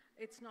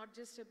 It's not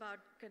just about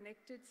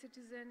connected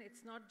citizen.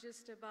 It's not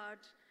just about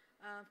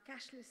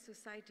cashless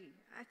society.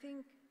 I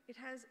think it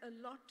has a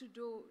lot to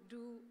do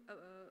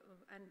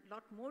and a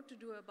lot more to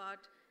do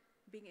about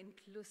being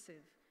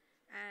inclusive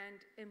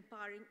and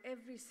empowering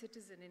every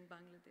citizen in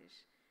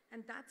Bangladesh.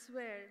 And that's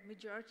where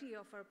majority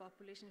of our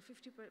population,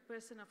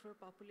 50% of our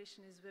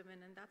population is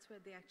women, and that's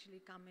where they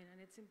actually come in. And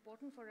it's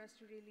important for us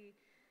to really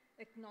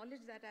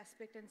acknowledge that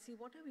aspect and see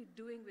what are we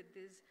doing with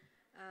this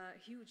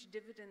huge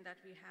dividend that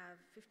we have,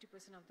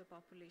 50% of the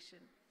population.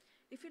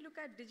 If you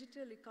look at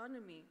digital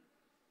economy,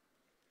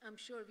 I'm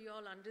sure we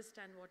all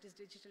understand what is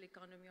digital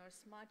economy or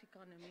smart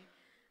economy,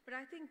 but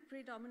I think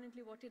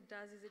predominantly what it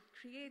does is it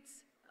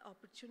creates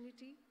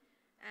opportunity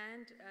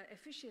and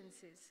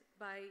efficiencies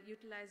by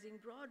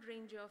utilizing broad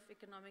range of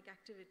economic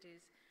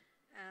activities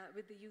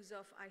with the use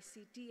of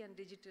ICT and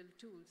digital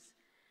tools.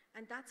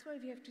 And that's why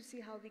we have to see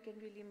how we can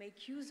really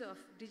make use of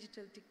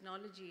digital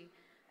technology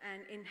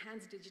and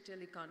enhance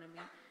digital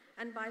economy.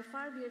 And by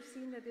far we have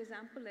seen that there's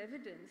ample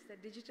evidence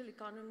that digital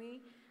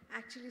economy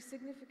actually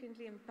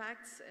significantly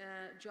impacts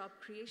job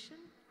creation,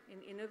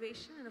 in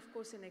innovation, and of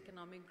course in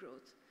economic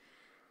growth.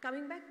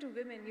 Coming back to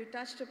women, you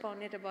touched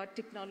upon it about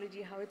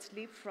technology, how it's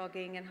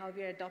leapfrogging and how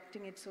we are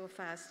adopting it so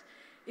fast.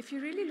 If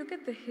you really look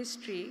at the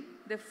history,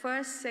 the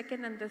first,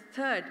 second, and the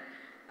third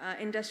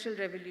industrial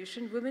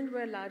revolution, women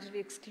were largely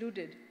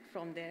excluded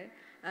from there,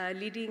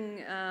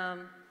 leading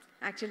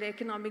actually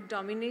economic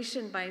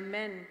domination by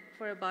men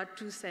for about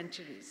 2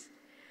 centuries.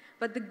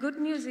 But the good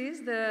news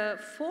is the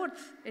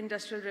fourth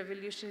industrial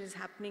revolution is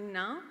happening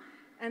now,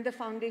 and the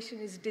foundation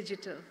is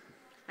digital,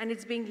 and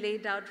it's being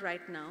laid out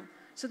right now.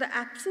 So the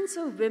absence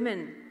of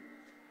women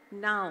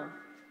now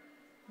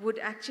would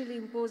actually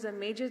impose a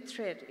major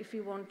threat if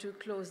we want to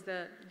close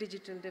the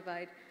digital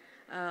divide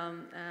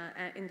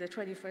in the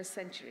 21st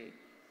century.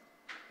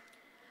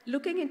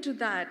 Looking into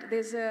that,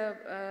 there's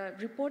a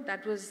report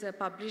that was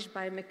published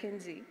by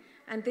McKinsey,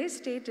 and they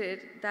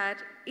stated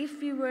that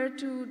if we were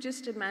to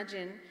just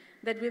imagine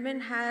that women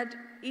had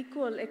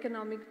equal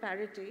economic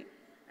parity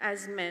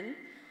as men,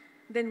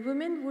 then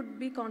women would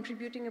be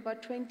contributing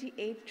about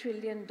 $28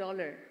 trillion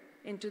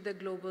into the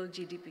global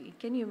GDP.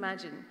 Can you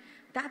imagine?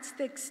 That's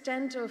the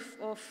extent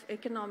of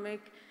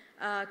economic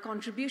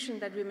contribution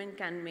that women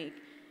can make.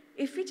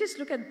 If we just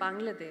look at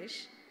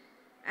Bangladesh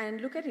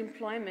and look at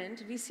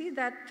employment, we see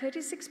that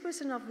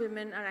 36% of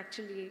women are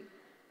actually,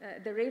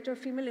 the rate of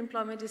female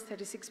employment is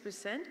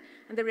 36%,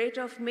 and the rate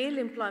of male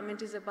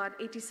employment is about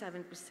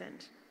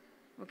 87%.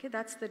 Okay,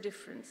 that's the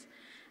difference.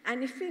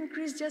 And if we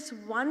increase just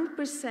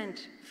 1%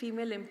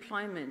 female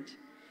employment,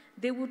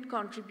 they would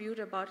contribute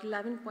about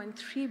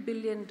 $11.3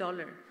 billion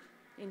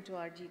into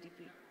our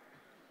GDP.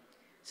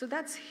 So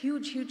that's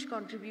huge, huge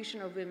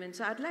contribution of women.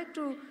 So I'd like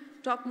to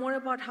talk more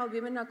about how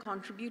women are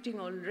contributing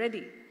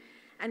already.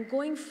 And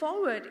going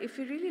forward, if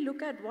we really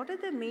look at what are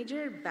the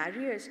major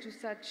barriers to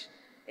such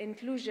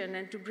inclusion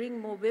and to bring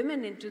more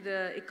women into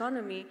the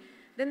economy,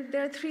 then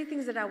there are 3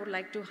 things that I would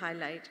like to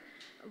highlight.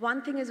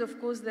 One thing is, of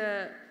course,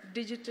 the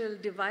digital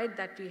divide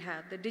that we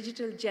have, the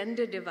digital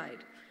gender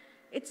divide.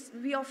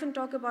 We often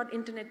talk about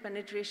internet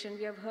penetration.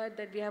 We have heard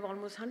that we have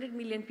almost 100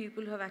 million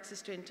people who have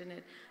access to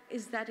internet.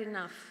 Is that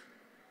enough?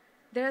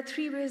 There are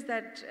 3 ways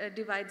that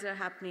divides are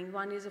happening.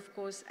 One is, of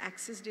course,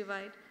 access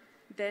divide,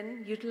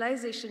 then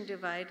utilization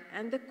divide,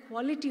 and the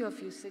quality of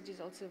usage is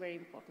also very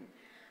important.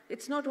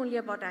 It's not only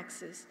about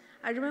access.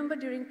 I remember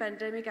during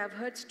pandemic, I've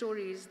heard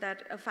stories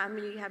that a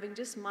family having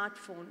just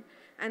smartphone,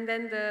 and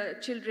then the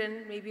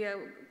children, maybe a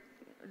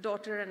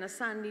daughter and a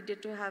son,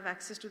 needed to have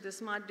access to the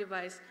smart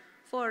device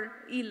for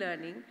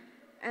e-learning,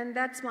 and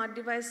that smart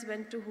device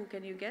went to who,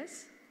 can you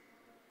guess?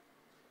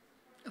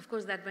 Of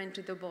course, that went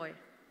to the boy,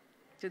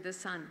 to the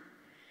son.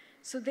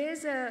 So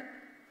there's a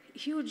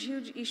huge,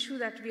 huge issue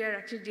that we are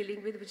actually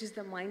dealing with, which is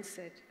the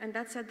mindset, and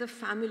that's at the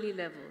family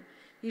level.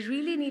 We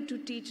really need to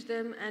teach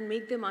them and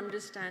make them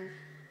understand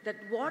that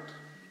what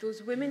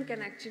those women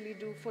can actually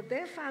do for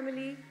their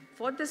family,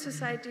 for the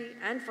society,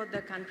 and for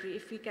the country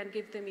if we can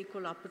give them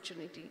equal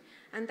opportunity.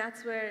 And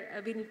that's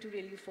where we need to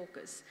really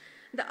focus.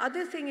 The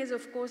other thing is,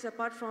 of course,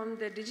 apart from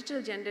the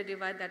digital gender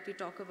divide that we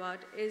talk about,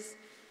 is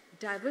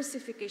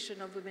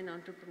diversification of women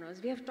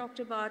entrepreneurs. We have talked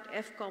about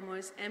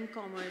F-commerce,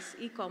 M-commerce,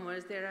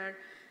 e-commerce. There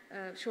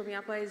are,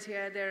 Shomiapa is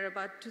here, there are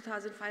about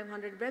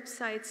 2,500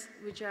 websites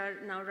which are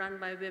now run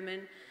by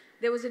women.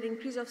 There was an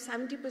increase of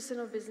 70%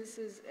 of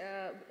businesses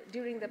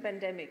during the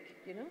pandemic,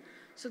 you know.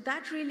 So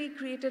that really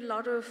created a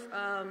lot of,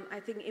 I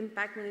think,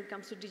 impact when it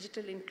comes to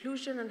digital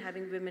inclusion and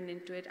having women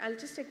into it. I'll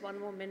just take one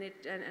more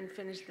minute and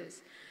finish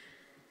this.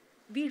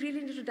 We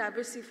really need to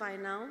diversify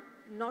now,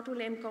 not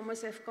only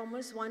M-commerce,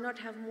 F-commerce. Why not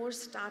have more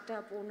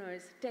startup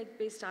owners,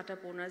 tech-based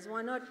startup owners?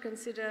 Why not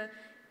consider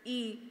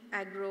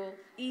e-agro,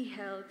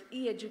 e-health,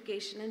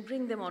 e-education, and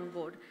bring them on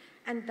board?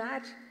 And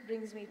that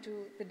brings me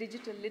to the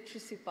digital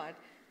literacy part,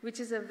 which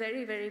is a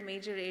very, very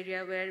major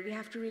area where we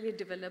have to really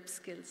develop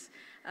skills.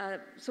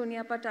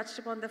 Sonia touched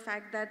upon the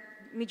fact that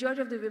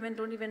majority of the women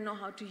don't even know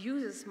how to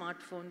use a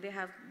smartphone. They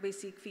have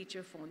basic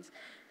feature phones.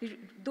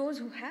 Those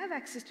who have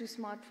access to a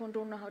smartphone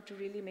don't know how to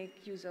really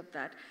make use of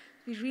that.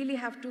 We really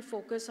have to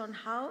focus on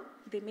how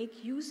they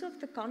make use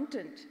of the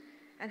content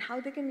and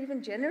how they can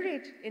even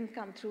generate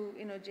income through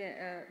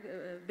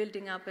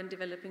building up and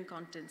developing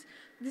contents.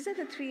 These are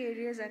the three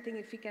areas I think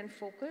if we can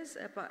focus,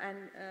 and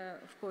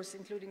of course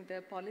including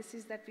the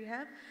policies that we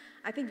have,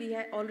 I think we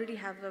already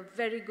have a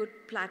very good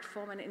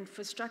platform and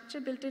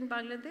infrastructure built in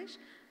Bangladesh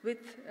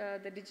with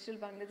the Digital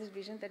Bangladesh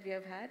vision that we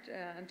have had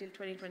until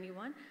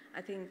 2021.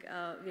 I think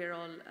we are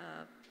all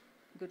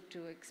good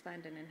to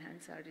expand and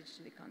enhance our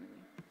digital economy.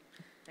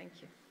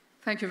 Thank you.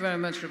 Thank you very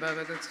much,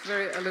 Rebecca. That's a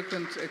very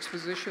eloquent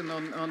exposition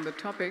on the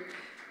topic.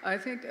 I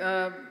think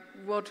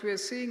what we're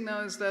seeing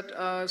now is that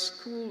our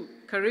school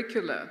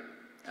curricula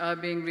are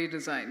being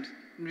redesigned,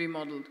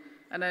 remodeled.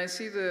 And I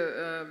see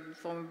the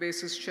former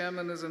BICC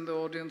chairman is in the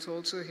audience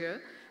also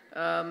here.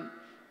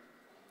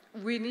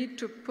 We need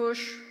to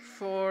push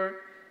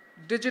for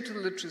digital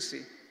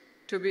literacy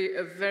to be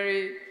a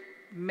very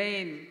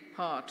main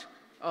part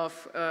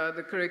of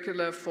the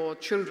curricula for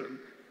children,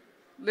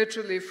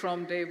 literally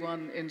from day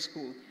one in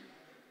school.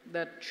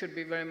 That should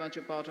be very much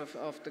a part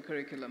of the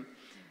curriculum.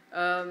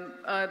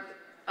 I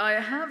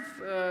have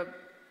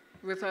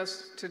with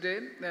us today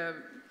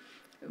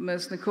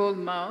Ms. Nicole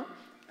Mao,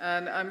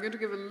 and I'm going to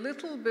give a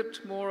little bit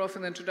more of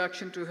an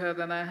introduction to her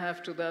than I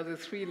have to the other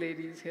three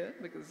ladies here,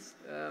 because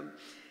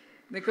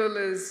Nicole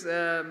is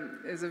a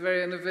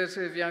very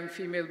innovative young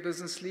female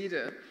business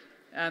leader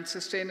and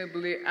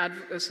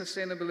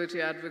sustainability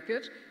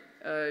advocate.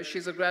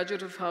 She's a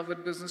graduate of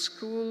Harvard Business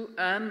School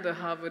and the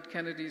Harvard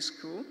Kennedy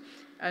School.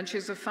 And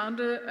she's the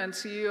founder and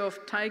CEO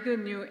of Tiger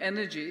New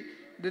Energy,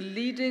 the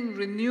leading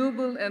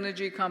renewable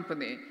energy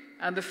company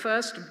and the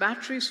first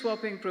battery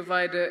swapping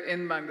provider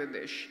in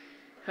Bangladesh.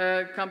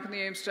 Her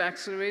company aims to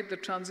accelerate the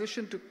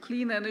transition to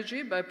clean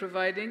energy by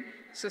providing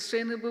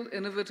sustainable,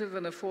 innovative,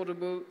 and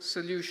affordable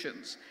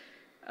solutions.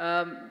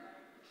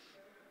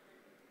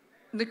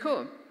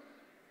 Nicole,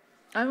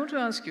 I want to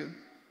ask you,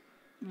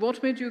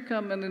 what made you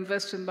come and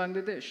invest in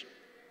Bangladesh?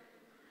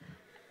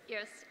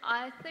 Yes,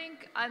 I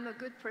think I'm a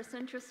good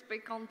person to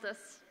speak on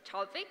this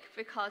topic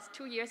because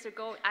 2 years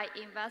ago I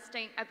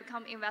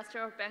become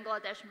investor of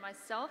Bangladesh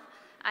myself.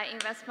 I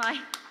invest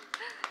my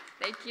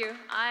thank you.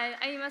 I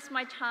invest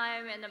my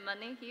time and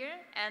money here,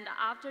 and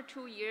after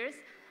 2 years,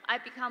 I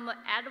become an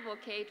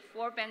advocate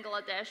for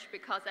Bangladesh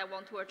because I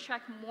want to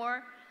attract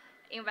more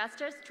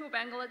investors to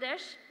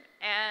Bangladesh,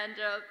 and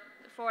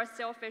for a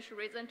selfish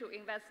reason to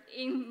invest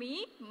in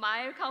me,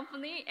 my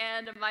company,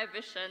 and my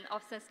vision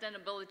of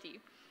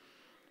sustainability.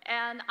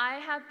 And I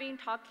have been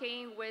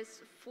talking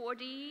with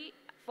 40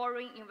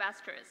 foreign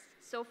investors.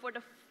 So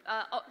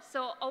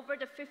over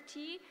the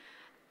 50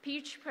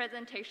 pitch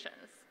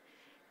presentations,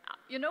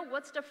 you know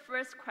what's the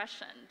first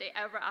question they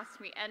ever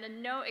ask me?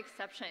 And no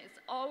exception, it's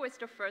always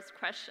the first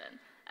question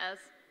as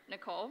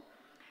Nicole.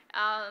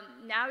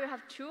 Now you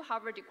have 2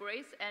 Harvard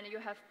degrees and you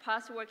have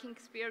past working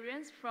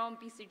experience from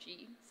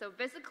BCG. So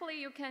basically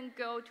you can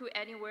go to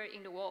anywhere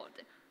in the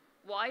world.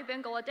 Why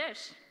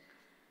Bangladesh?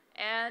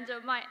 And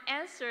my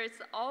answer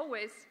is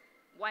always,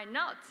 why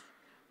not?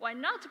 Why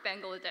not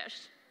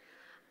Bangladesh?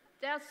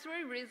 There are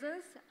 3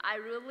 reasons I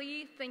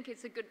really think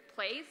it's a good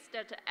place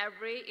that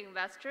every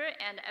investor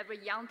and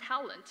every young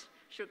talent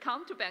should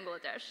come to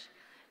Bangladesh.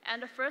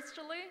 And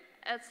firstly,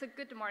 it's a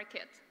good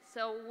market.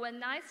 So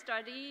when I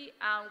study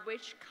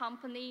which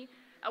country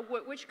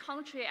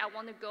I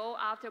want to go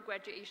after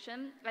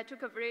graduation, I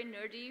took a very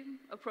nerdy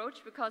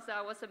approach because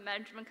I was a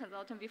management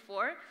consultant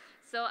before.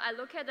 So I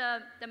look at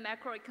the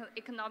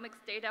macroeconomics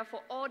data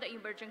for all the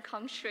emerging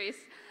countries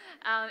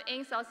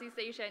in Southeast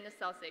Asia and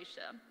South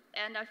Asia.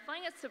 And I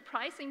find a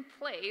surprising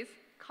place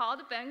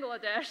called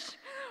Bangladesh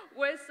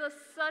with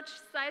such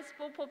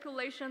sizable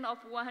population of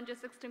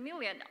 160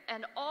 million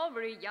and all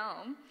very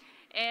young.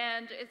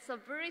 And it's a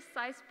very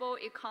sizable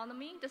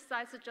economy. The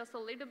size is just a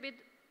little bit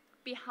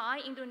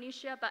behind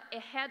Indonesia, but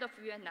ahead of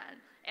Vietnam.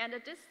 And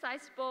this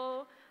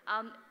sizable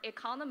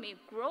economy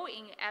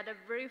growing at a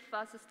very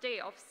fast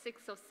state of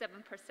 6 or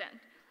 7%.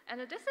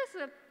 And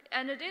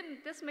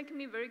this makes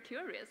me very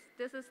curious.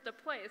 This is the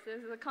place,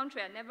 this is a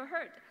country I never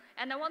heard.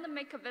 And I want to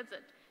make a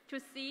visit to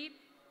see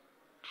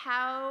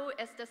how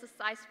is this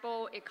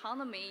sizable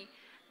economy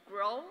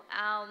grow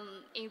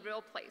in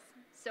real place.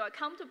 So I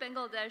come to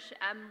Bangladesh,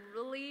 I'm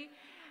really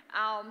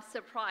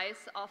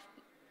surprised of,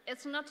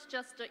 it's not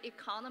just the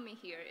economy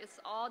here, it's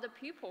all the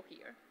people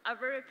here are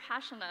very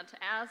passionate.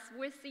 As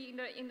we see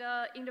in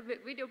the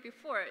video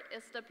before,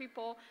 it's the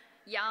people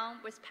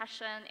young with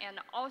passion and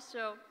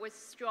also with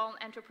strong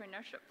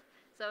entrepreneurship.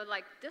 So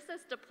like this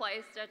is the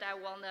place that I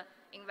want to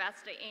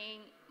invest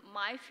in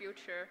my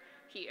future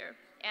here.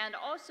 And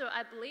also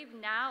I believe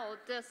now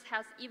this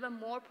has even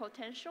more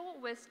potential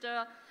with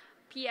the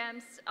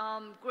PM's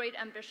great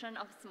ambition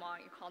of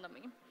smart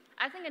economy.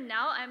 I think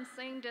now I'm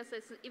saying this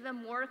is even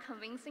more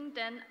convincing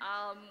than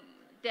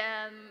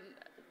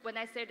when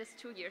I said this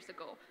 2 years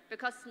ago,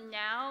 because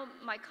now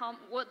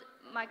what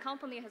my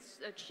company has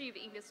achieved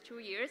in these 2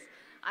 years,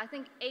 I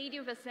think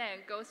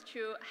 80% goes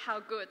to how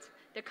good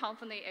the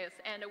company is,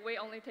 and we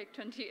only take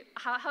 20,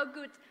 how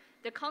good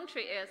the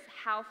country is,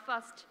 how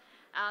fast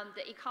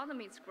the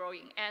economy is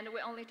growing, and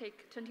we only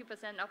take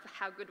 20% of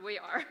how good we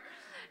are.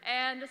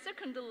 And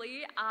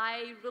secondly,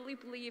 I really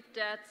believe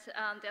that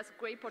there's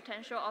great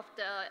potential of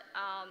the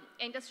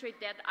industry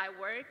that I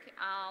work,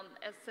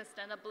 as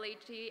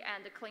sustainability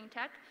and clean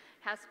tech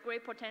has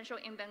great potential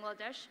in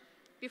Bangladesh.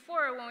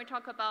 Before, when we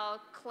talk about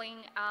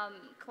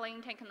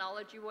clean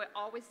technology, we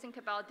always think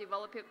about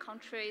developing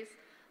countries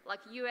like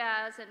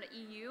US and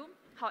EU.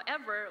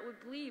 However, we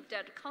believe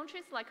that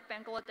countries like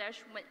Bangladesh,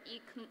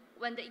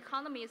 when the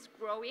economy is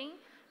growing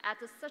at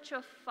such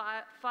a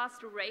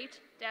fast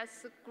rate,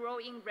 that's a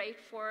growing rate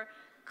for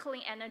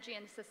clean energy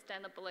and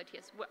sustainability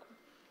as well.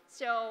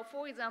 So,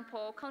 for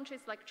example,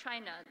 countries like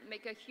China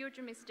make a huge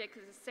mistake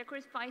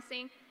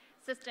sacrificing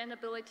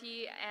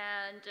sustainability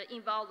and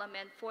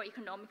environment for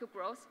economic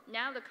growth.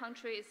 Now the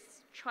country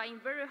is trying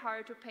very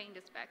hard to pay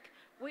this back.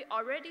 We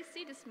already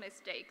see these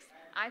mistakes.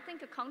 I think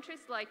countries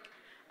like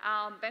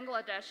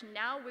Bangladesh,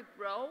 now we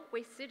grow,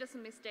 we see these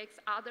mistakes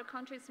other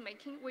countries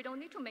making. We don't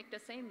need to make the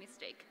same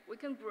mistake. We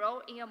can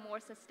grow in a more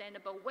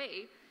sustainable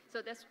way.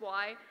 So that's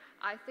why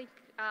I think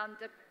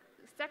the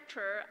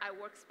sector I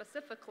work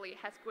specifically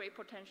has great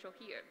potential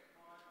here.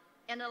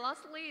 And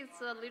lastly,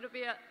 it's a little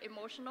bit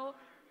emotional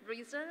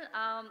reason.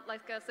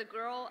 Like as a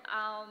girl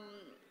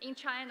in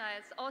China,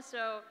 it's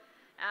also,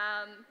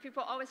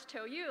 people always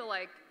tell you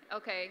like,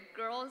 okay,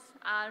 girls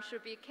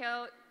should be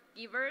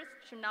caregivers,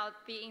 should not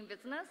be in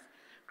business.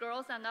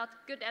 Girls are not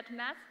good at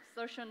math,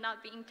 so should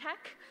not be in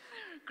tech.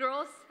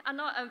 Girls are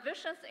not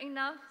ambitious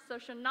enough, so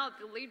should not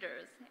be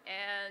leaders.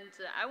 And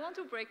I want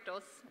to break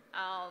those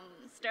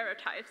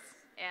stereotypes,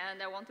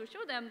 and I want to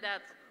show them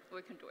that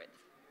we can do it.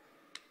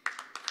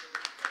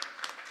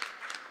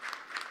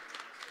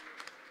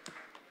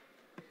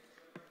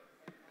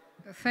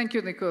 Thank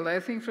you, Nicole.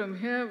 I think from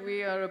here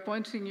we are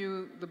appointing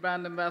you the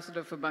brand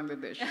ambassador for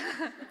Bangladesh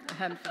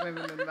and for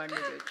women in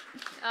Bangladesh.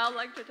 I'd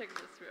like to take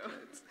this through.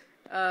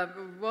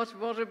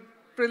 What a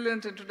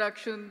brilliant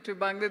introduction to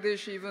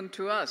Bangladesh, even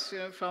to us,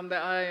 from the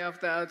eye of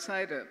the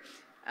outsider.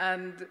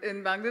 And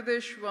in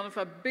Bangladesh, one of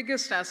our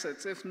biggest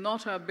assets, if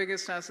not our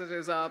biggest asset,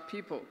 is our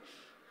people.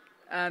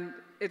 And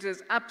it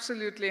is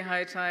absolutely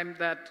high time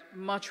that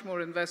much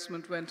more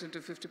investment went into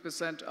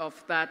 50%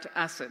 of that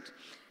asset.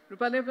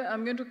 Rupali,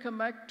 I'm going to come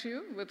back to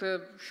you with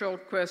a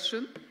short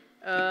question.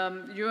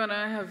 You and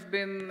I have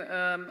been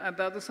at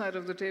the other side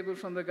of the table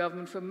from the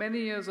government for many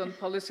years on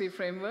policy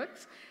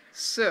frameworks.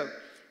 So,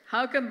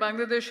 how can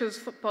Bangladesh's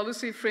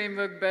policy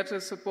framework better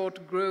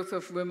support growth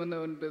of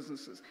women-owned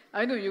businesses?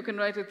 I know you can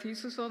write a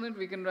thesis on it,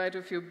 we can write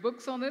a few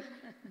books on it,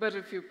 but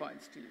a few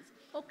points, please.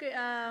 Okay,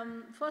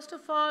 first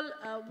of all,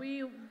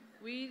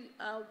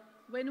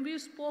 when we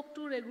spoke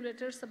to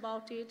regulators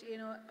about it,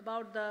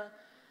 about the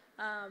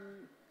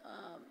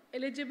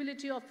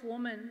eligibility of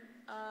women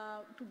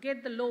to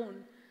get the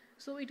loan.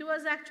 So it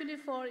was actually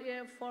for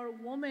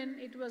women,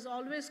 it was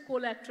always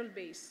collateral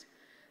based.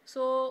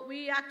 So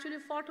we actually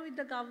fought with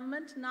the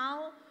government.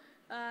 Now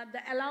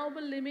the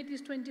allowable limit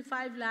is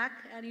 25 lakh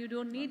and you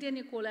don't need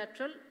any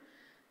collateral.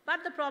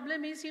 But the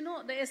problem is,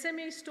 the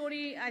SME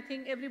story, I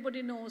think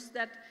everybody knows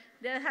that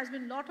there has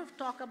been a lot of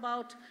talk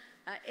about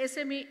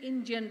SME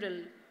in general,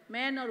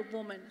 man or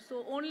woman.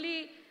 So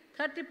only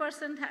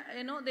 30%,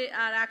 they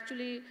are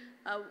actually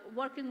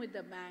working with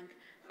the bank.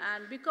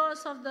 And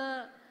because of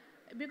the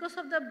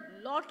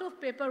lot of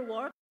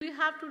paperwork, we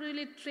have to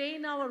really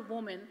train our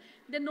women.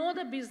 They know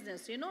the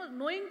business,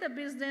 knowing the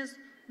business,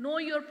 know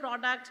your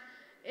product.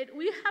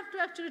 We have to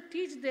actually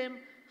teach them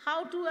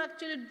how to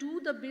actually do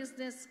the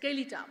business, scale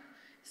it up.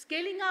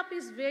 Scaling up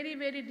is very,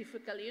 very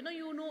difficult.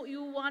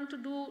 You want to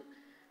do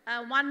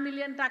 1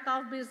 million taka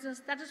of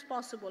business, that is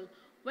possible.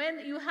 When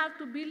you have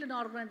to build an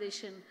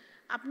organization,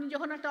 আপনি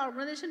যখন একটা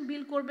organisation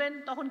build করবেন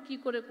তখন কি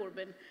করে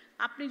করবেন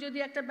আপনি যদি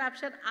একটা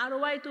ব্যবসার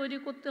ROI তৈরি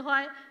করতে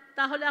হয়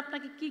তাহলে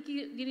আপনাকে কি কি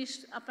জিনিস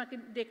আপনাকে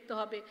দেখতে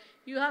হবে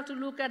you have to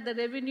look at the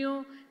revenue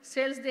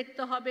sales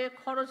দেখতে হবে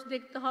খরচ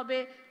দেখতে হবে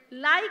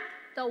like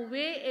the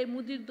way a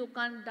মুদির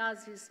দোকান does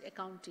his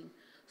accounting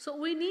so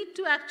we need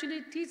to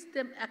actually teach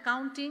them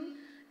accounting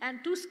and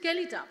to scale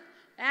it up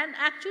and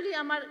actually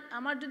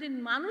আমার যদি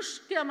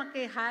মানুষকে আমাকে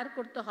হায়ার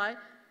করতে হয়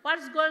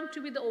what's going to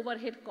be the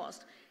overhead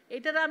cost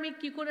এটার আমি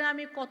কি করে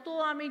আমি কত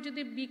আমি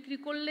যদি বিক্রি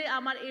করলে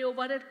আমার এই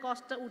ওভারহেড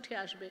কস্টটা উঠে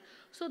আসবে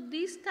so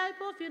this type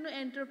of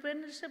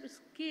entrepreneurship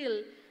skill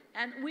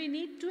and we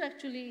need to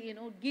actually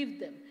give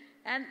them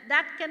and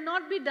that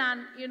cannot be done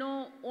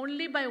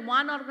only by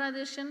one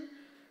organization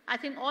I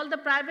think all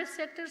the private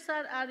sectors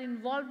are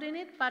involved in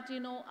it but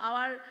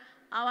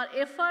our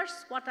efforts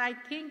what I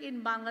think in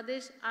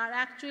Bangladesh are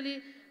actually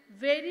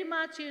very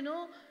much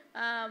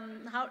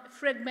how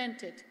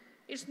fragmented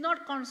it's not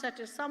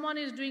concerted someone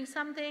is doing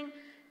something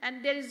and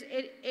there is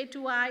A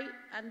to I,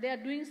 and they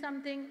are doing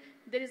something,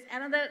 there is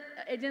another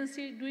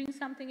agency doing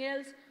something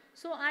else.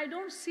 So I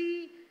don't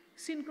see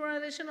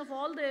synchronization of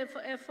all the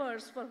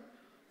efforts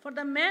for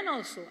the men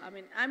also. I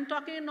mean, I'm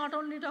not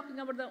only talking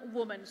about the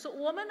women. So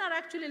women are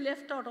actually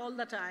left out all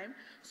the time.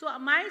 So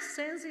my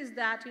sense is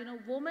that, you know,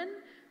 women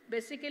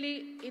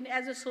basically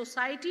as a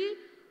society,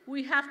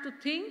 we have to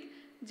think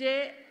যে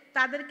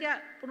তাদেরকে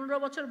 15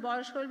 বছর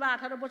বয়স হলে বা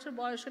 18 বছর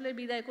বয়স হলে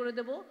বিদায় করে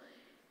দেব।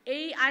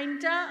 এই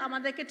আইনটা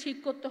আমাদেরকে ঠিক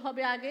করতে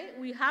হবে আগে।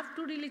 We have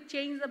to really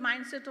change the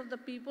mindset of the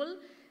people.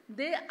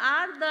 They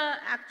are the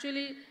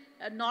actually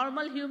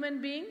normal human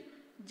being.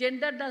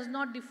 Gender does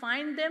not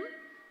define them.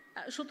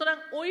 সুতরাং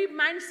ওই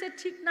মাইন্ডসেট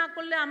ঠিক না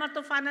করলে আমার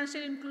তো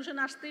ফাইন্যান্সিয়াল ইনক্লুশন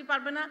আসতেই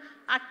পারবে না,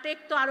 আর টেক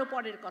তো আরও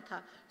পরের কথা।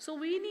 So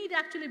we need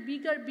actually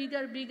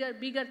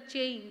bigger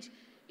change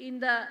in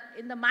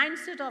the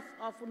mindset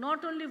of not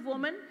only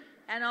women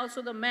and also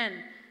the men.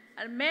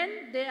 And men,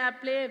 they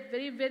play a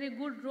very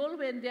good role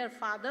when they are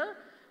father,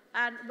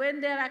 and when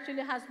they are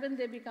actually husband,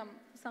 they become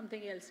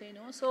something else, you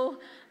know.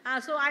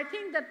 So I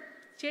think that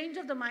change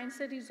of the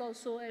mindset is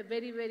also a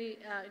very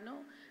you know,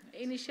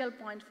 initial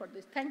point for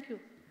this. Thank you.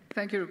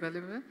 Thank you, Rupali.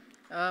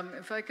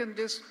 If I can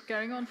just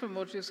carry on from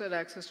what you said,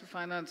 access to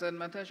finance, and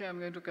Natasha, I'm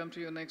going to come to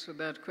you next with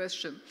that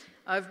question.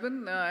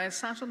 I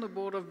sat on the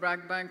board of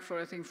Bragg Bank for,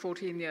 I think,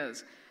 14 years,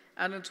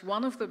 and it's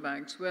one of the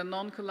banks where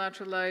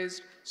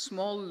non-collateralized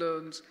small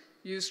loans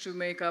used to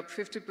make up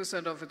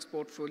 50% of its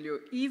portfolio.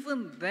 Even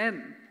then,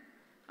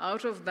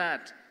 out of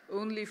that,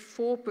 only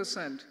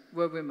 4%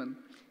 were women,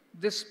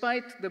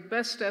 despite the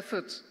best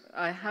efforts,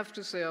 I have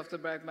to say, of the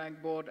Bragg Bank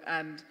board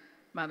and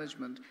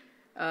management.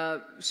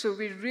 So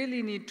we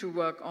really need to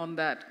work on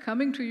that.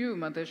 Coming to you,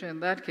 Natasha, in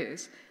that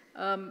case,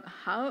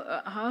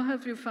 how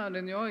have you found,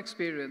 in your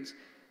experience,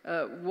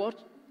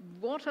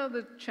 what are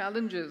the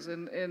challenges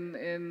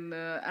in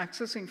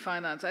accessing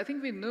finance? I think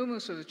we know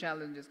most of the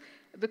challenges.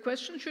 The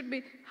question should be,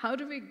 how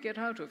do we get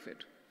out of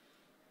it?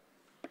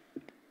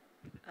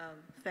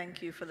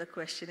 Thank you for the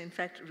question. In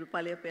fact,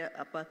 Rupali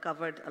Appa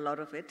covered a lot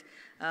of it.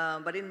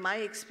 But in my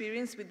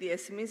experience with the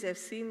SMEs, I've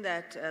seen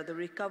that the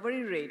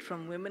recovery rate from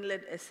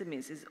women-led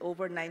SMEs is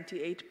over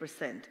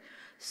 98%.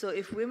 So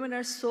if women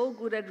are so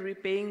good at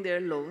repaying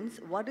their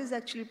loans, what is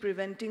actually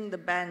preventing the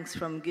banks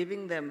from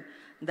giving them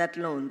that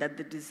loan that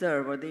they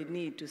deserve or they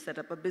need to set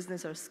up a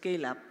business or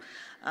scale up?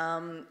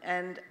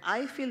 And I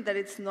feel that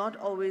it's not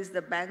always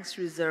the bank's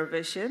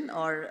reservation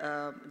or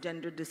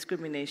gender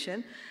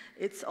discrimination.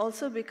 It's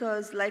also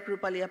because, like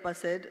Rupali Appa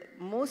said,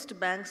 most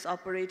banks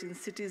operate in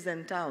cities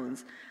and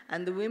towns,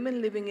 and the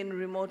women living in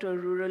remote or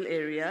rural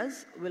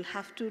areas will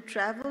have to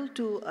travel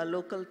to a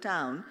local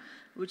town,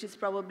 which is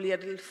probably a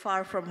little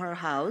far from her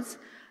house,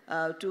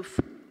 to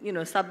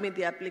submit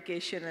the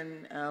application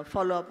and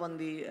follow up on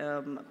the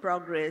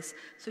progress.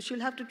 So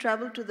she'll have to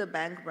travel to the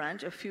bank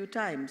branch a few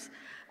times.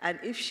 And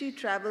if she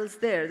travels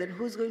there, then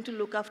who's going to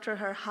look after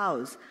her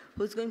house?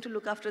 Who's going to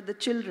look after the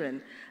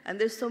children? And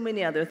there's so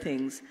many other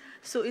things.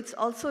 So it's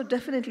also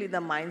definitely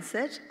the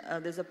mindset.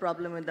 There's a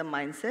problem with the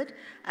mindset.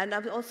 And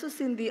I've also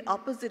seen the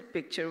opposite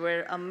picture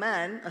where a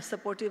man, a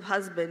supportive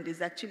husband, is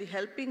actually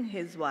helping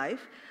his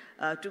wife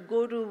to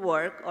go to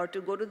work or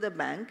to go to the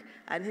bank,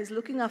 and he's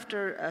looking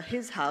after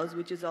his house,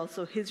 which is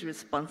also his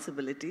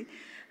responsibility.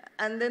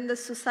 And then the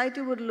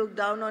society would look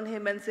down on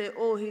him and say,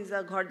 oh, he's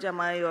a ghar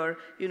jamai, or,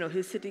 you know,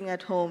 he's sitting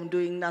at home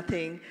doing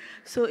nothing.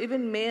 So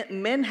even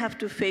men have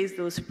to face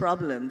those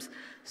problems.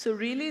 So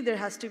really there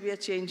has to be a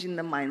change in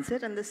the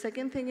mindset. And the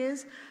second thing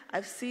is,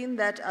 I've seen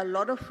that a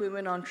lot of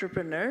women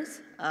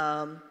entrepreneurs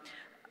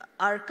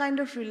are kind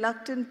of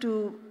reluctant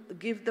to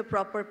give the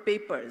proper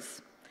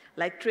papers,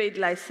 like trade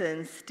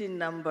license, TIN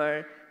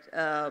number,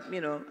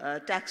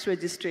 tax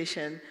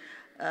registration,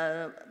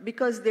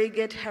 because they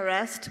get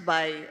harassed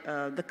by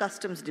the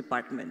customs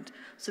department.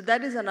 So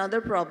that is another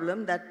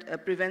problem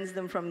that prevents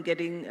them from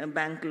getting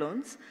bank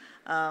loans.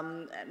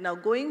 Now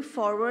going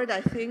forward,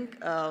 I think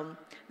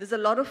there's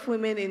a lot of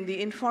women in the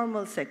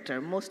informal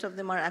sector. Most of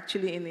them are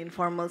actually in the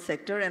informal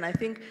sector, and I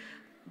think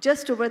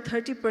just over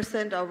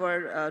 30% of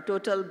our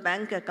total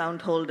bank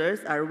account holders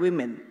are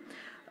women.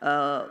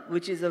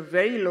 Which is a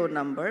very low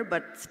number,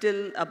 but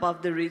still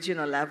above the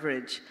regional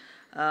average.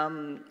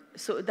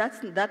 So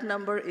that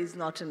number is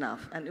not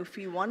enough. And if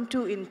we want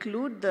to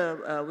include the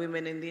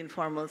women in the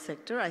informal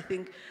sector, I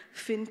think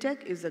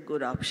fintech is a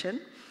good option.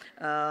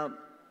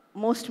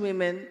 Most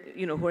women,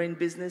 who are in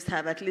business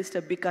have at least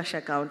a BICC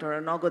account or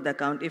a Nagad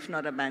account, if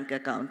not a bank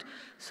account.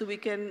 So we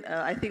can,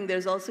 I think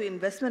there's also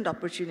investment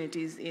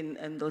opportunities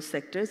in those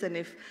sectors. And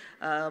if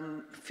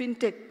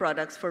fintech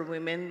products for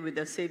women with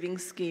a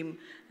savings scheme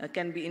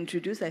can be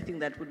introduced, I think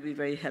that would be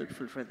very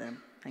helpful for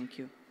them. Thank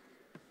you.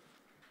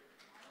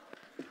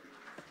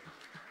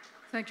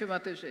 Thank you,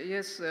 Natasha.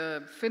 Yes,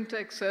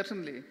 fintech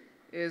certainly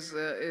is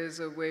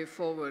a way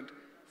forward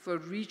for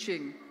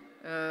reaching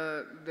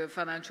the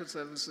financial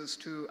services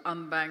to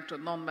unbanked or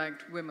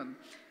non-banked women.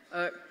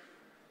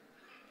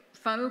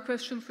 Final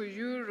question for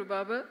you,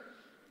 Rubaba,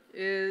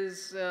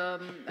 is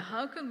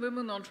how can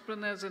women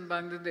entrepreneurs in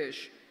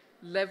Bangladesh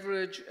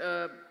leverage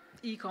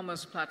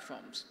e-commerce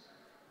platforms?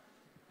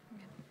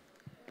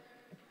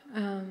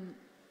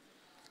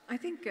 I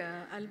think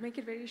I'll make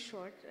it very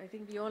short. I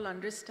think we all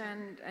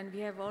understand and we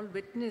have all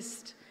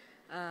witnessed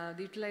the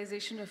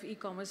utilization of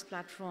e-commerce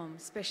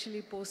platforms,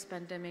 especially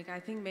post-pandemic. I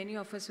think many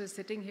of us who are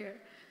sitting here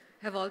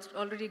have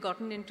already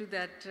gotten into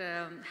that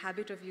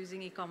habit of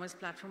using e-commerce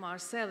platform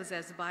ourselves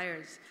as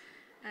buyers.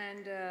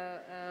 And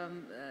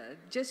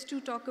just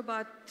to talk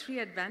about 3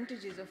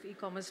 advantages of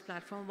e-commerce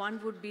platform, one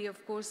would be,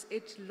 of course,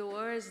 it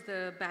lowers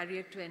the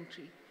barrier to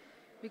entry.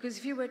 Because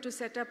if you were to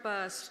set up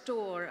a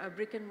store, a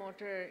brick and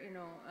mortar,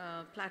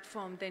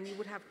 platform, then you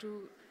would have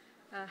to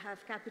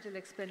have capital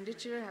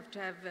expenditure, have to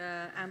have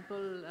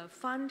ample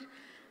fund.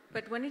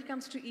 But when it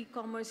comes to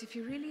e-commerce, if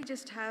you really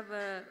just have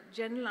a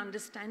general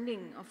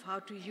understanding of how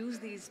to use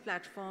these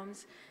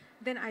platforms,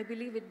 then I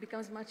believe it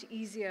becomes much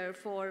easier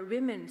for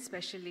women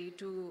especially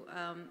to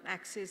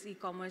access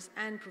e-commerce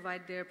and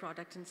provide their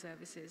products and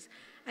services.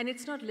 And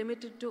it's not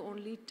limited to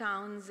only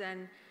towns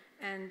and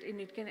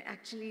it can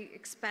actually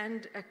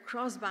expand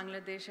across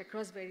Bangladesh,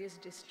 across various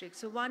districts.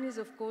 So one is,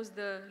 of course,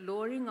 the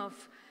lowering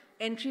of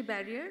entry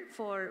barrier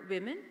for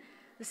women.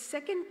 The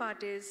second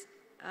part is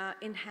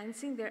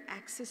enhancing their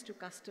access to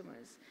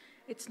customers.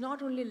 It's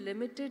not only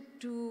limited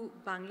to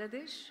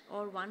Bangladesh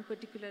or one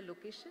particular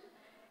location.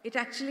 It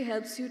actually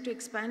helps you to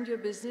expand your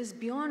business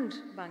beyond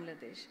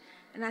Bangladesh.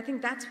 And I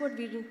think that's what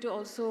we need to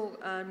also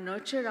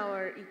nurture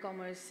our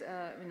e-commerce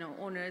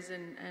owners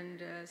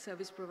and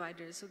service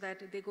providers so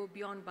that they go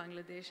beyond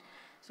Bangladesh.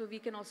 So we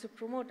can also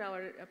promote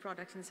our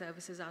products and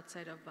services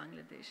outside of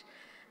Bangladesh.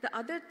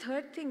 The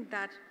third thing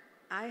that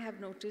I have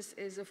noticed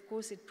is, of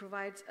course, it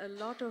provides a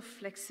lot of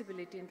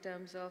flexibility in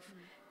terms of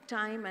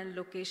time and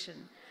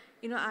location.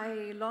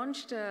 I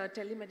launched a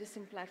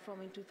telemedicine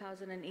platform in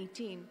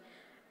 2018.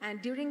 And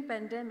during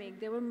pandemic,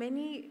 there were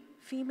many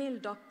female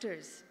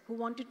doctors who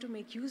wanted to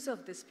make use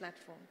of this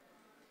platform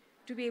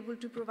to be able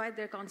to provide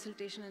their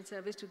consultation and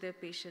service to their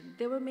patient.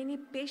 There were many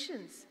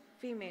patients,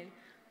 female,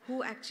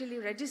 who actually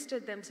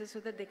registered themselves so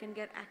that they can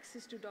get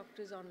access to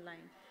doctors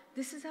online.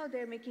 This is how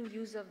they're making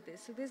use of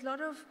this. So there's a lot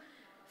of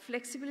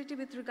flexibility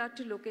with regard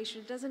to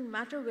location. It doesn't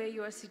matter where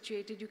you are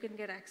situated, you can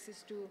get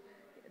access to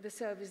the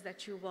service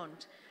that you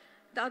want.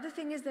 The other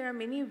thing is there are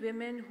many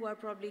women who are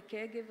probably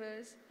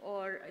caregivers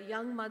or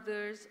young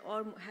mothers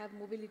or have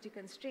mobility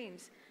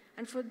constraints.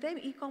 And for them,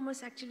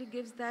 e-commerce actually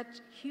gives that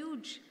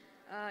huge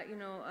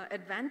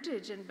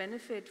advantage and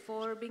benefit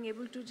for being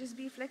able to just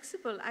be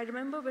flexible. I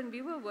remember when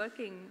we were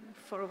working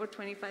for over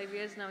 25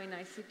 years now in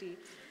ICT,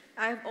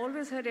 I've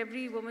always heard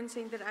every woman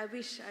saying that I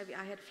wish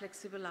I had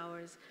flexible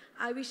hours.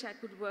 I wish I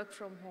could work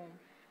from home.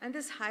 And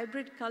this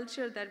hybrid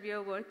culture that we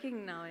are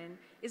working now in,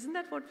 isn't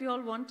that what we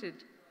all wanted?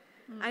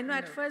 I know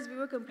at first we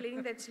were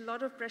complaining that it's a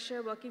lot of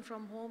pressure working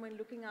from home and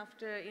looking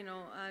after,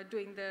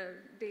 doing the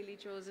daily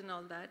chores and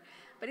all that.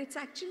 But it's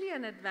actually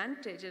an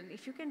advantage. And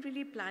if you can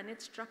really plan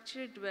it,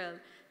 structure it well,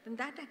 then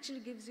that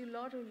actually gives you a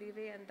lot of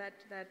leeway and that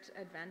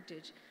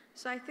advantage.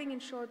 So I think, in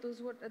short,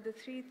 those are the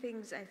 3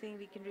 things I think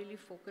we can really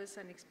focus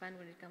and expand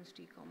when it comes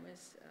to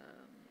e-commerce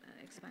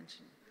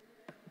expansion.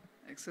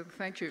 Excellent,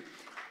 thank you.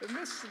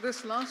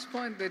 This last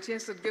point that,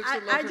 yes, it gives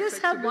a lot of I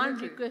just have one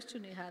flexibility. request to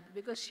Nihat,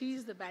 because she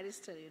is the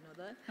barrister,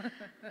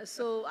 that.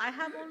 So I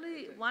have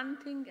only one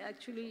thing,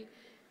 actually.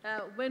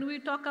 When we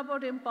talk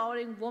about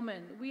empowering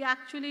women, we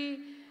actually,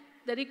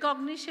 the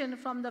recognition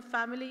from the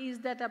family is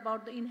that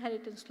about the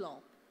inheritance law.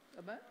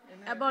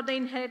 About the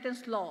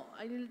inheritance law,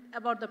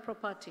 about the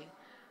property.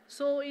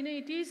 So,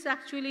 it is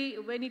actually,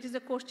 when it is a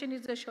question,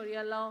 it's the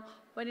Sharia law.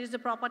 When it is the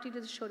property, it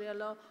is the Sharia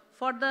law.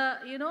 For the,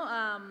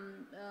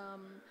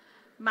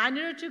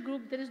 minority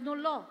group, there is no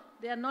law.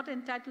 They are not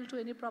entitled to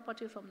any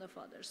property from the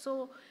father.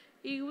 So,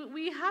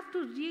 we have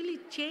to really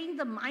change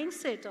the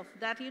mindset of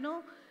that,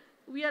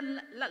 we are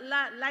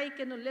like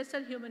a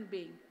lesser human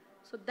being.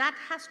 So, that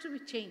has to be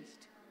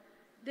changed.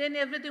 Then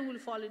everything will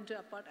fall into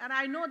apart. And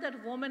I know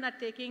that women are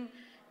taking,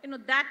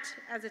 that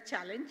as a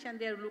challenge, and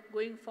they are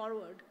going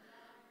forward.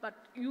 But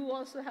you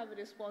also have a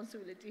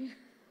responsibility.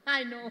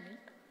 I know.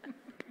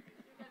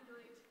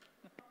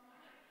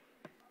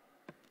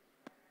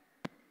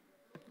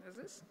 Is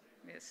this?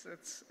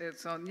 Yes,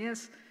 it's on.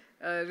 Yes,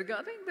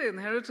 regarding the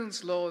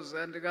inheritance laws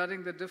and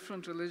regarding the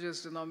different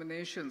religious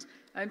denominations,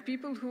 and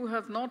people who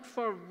have not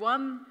for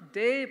one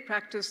day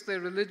practiced their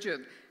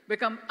religion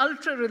become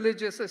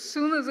ultra-religious as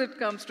soon as it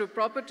comes to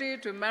property,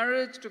 to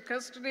marriage, to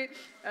custody,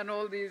 and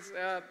all these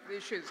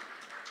issues.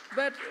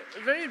 But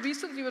very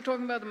recently, we were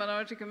talking about the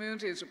minority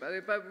communities,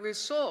 but we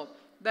saw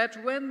that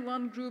when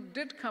one group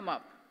did come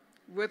up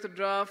with a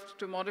draft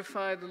to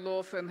modify the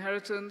law for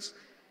inheritance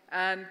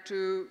and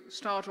to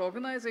start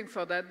organizing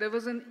for that, there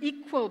was an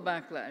equal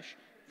backlash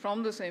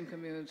from the same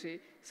community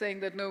saying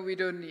that, no, we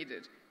don't need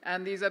it.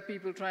 And these are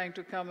people trying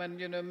to come and,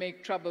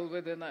 make trouble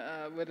within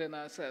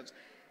ourselves.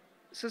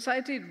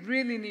 Society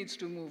really needs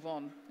to move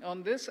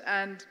on this,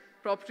 and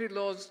property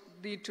laws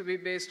need to be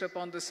based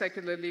upon the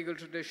secular legal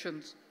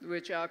traditions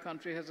which our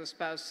country has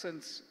espoused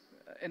since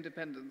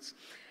independence.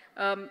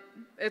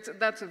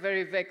 That's a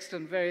very vexed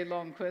and very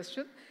long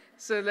question.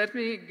 So let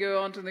me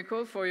go on to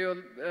Nicole for your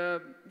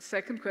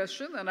second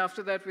question, and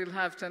after that we'll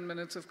have 10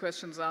 minutes of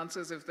questions and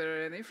answers if there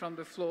are any from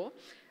the floor.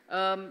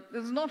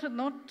 This is not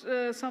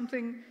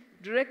something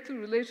directly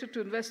related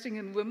to investing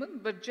in women,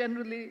 but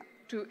generally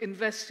to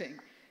investing,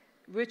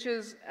 which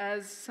is,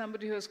 as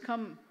somebody who has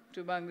come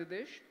to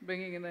Bangladesh,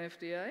 bringing in the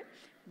FDI,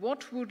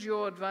 what would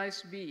your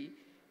advice be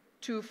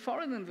to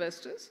foreign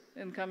investors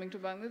in coming to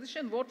Bangladesh,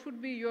 and what would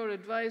be your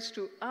advice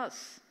to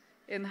us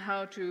in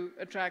how to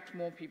attract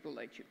more people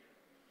like you?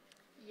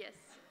 Yes,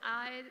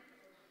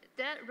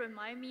 that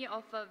reminds me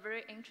of a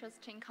very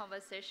interesting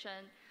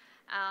conversation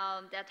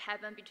that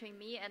happened between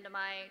me and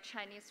my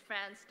Chinese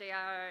friends. They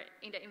are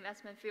in the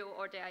investment field,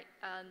 or they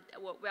are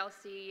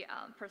wealthy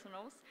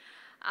personals.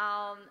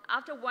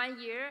 After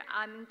 1 year,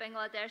 I'm in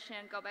Bangladesh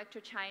and go back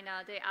to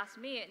China. They asked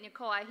me,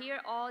 Nicole, I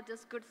hear all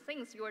these good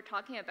things you were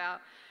talking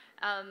about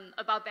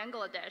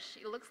Bangladesh.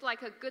 It looks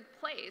like a good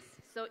place.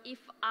 So if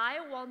I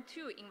want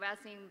to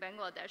invest in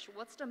Bangladesh,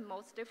 what's the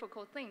most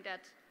difficult thing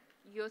that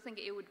you think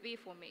it would be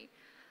for me?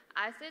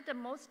 I said the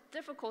most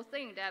difficult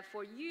thing that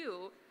for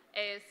you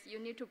is you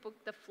need to book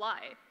the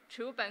flight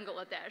to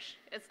Bangladesh.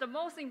 It's the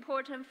most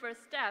important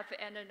first step,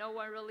 and no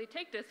one really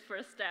takes this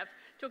first step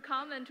to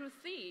come and to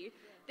see.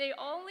 They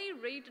only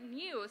read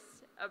news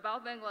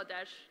about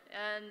Bangladesh,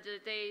 and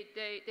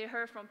they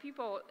heard from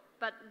people,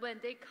 but when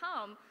they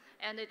come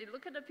and they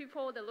look at the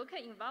people, they look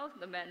at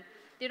involvement,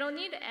 they don't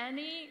need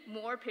any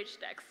more pitch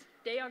decks.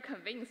 They are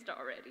convinced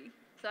already.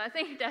 So I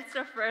think that's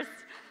the first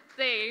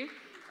thing.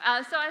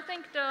 So I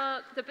think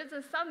the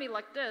business summit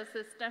like this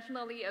is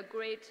definitely a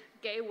great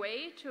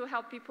gateway to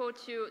help people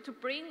to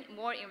bring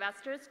more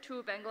investors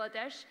to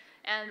Bangladesh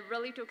and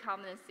really to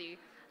come and see.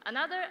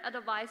 Another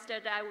advice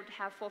that I would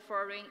have for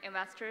foreign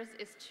investors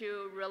is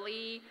to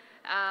really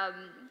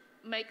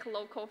make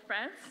local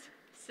friends.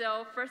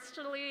 So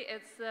firstly,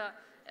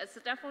 it's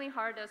definitely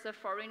hard as a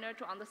foreigner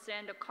to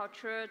understand the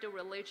culture, the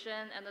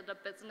religion, and the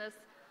business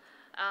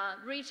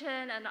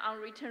written and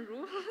unwritten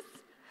rules.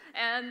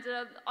 And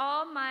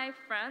all my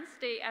friends,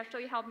 they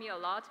actually help me a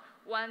lot.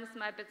 One is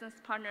my business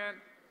partner,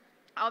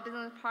 our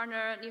business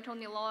partner, Nito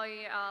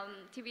Niloy,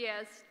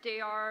 TVS.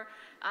 They are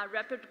a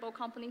reputable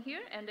company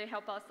here, and they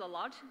help us a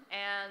lot.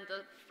 And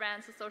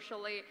friends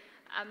socially,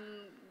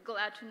 I'm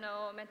glad to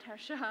know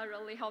Natasha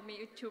really helped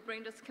me to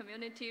bring this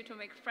community, to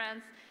make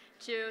friends,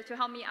 to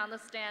help me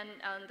understand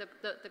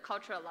the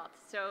culture a lot.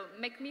 So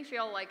make me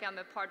feel like I'm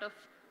a part of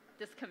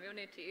this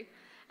community.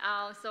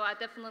 So I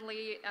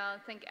definitely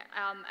think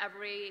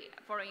every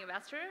foreign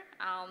investor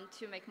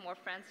to make more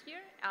friends here.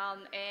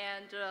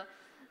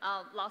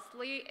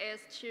 Lastly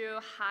is to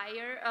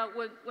hire,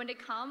 when they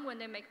come, when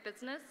they make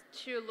business,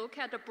 to look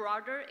at the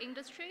broader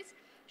industries.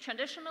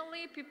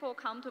 Traditionally, people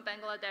come to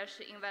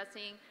Bangladesh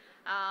investing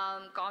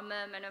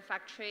government,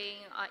 manufacturing,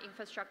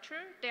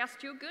 infrastructure. They are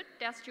still good,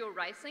 they are still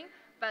rising,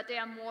 but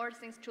there are more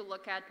things to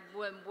look at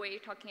when we're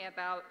talking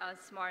about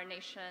a smart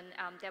nation.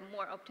 There are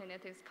more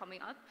opportunities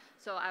coming up.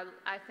 So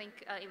I think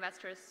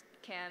investors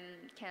can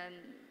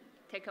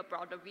take a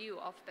broader view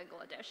of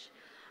Bangladesh.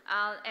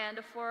 And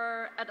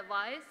for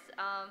advice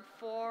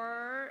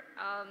for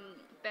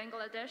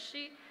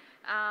Bangladeshi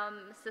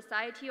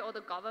society or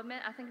the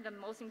government, I think the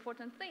most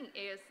important thing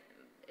is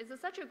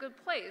it's such a good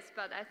place,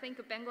 but I think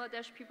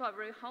Bangladesh people are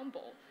very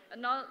humble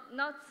and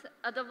not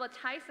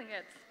advertising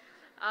it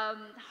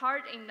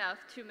hard enough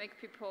to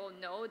make people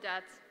know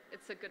that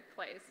it's a good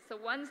place. So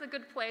one is a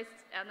good place,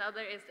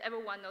 another is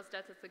everyone knows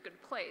that it's a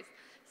good place.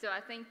 So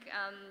I think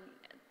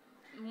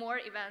more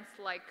events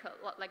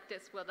like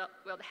this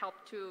will help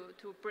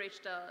to bridge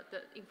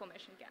the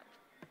information gap.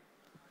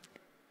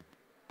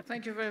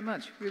 Thank you very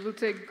much. We will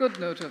take good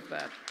note of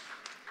that.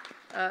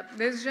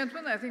 Ladies and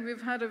gentlemen, I think we've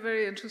had a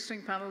very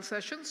interesting panel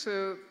session,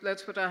 so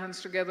let's put our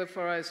hands together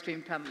for our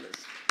esteemed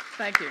panelists.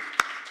 Thank you.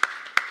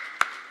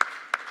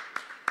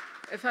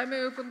 If I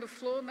may open the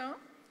floor now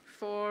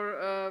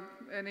for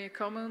any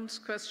comments,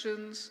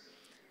 questions.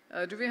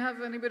 Do we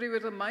have anybody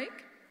with a mic?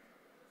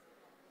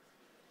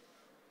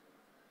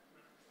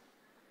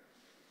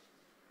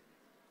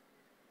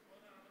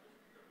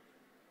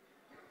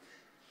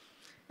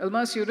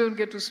 Elmas, you don't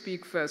get to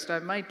speak first. I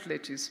might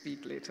let you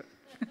speak later.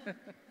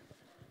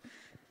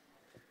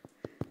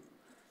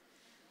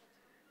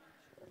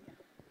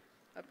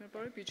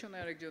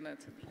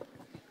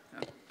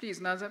 Please,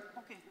 Nazar.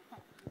 Okay.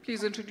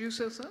 Please introduce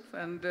yourself.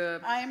 And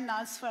I am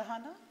Naz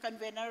Farhana,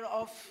 convener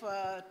of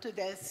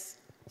today's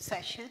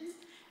session,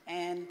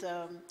 and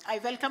I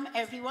welcome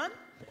everyone.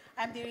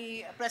 I'm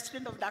the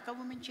president of Dhaka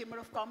Women Chamber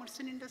of Commerce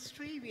and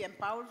Industry. We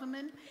empower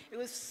women. It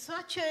was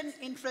such an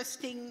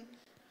interesting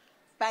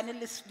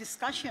panelist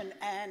discussion,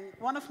 and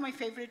one of my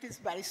favorite is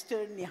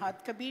Barrister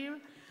Nihat Kabir.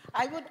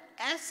 I would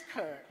ask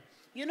her,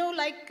 you know,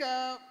 like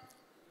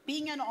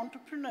being an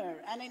entrepreneur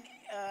and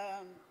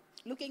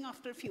looking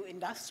after a few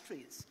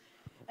industries,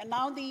 and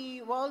now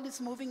the world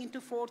is moving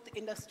into fourth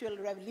industrial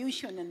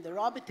revolution and the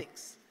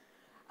robotics.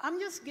 I'm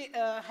just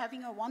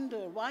having a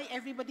wonder why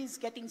everybody's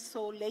getting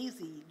so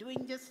lazy,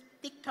 doing just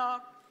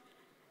TikTok,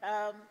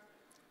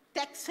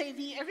 tech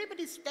savvy.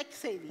 Everybody's tech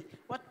savvy.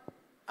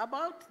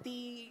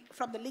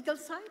 from the legal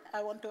side,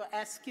 I want to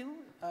ask you,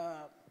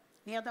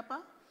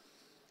 Niyadapa,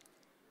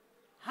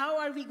 how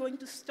are we going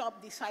to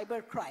stop the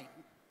cyber crime?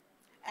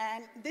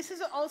 And this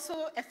is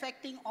also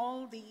affecting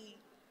all the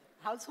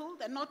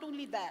household, and not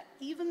only that,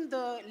 even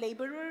the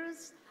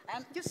laborers,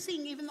 and just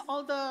seeing even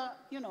all the,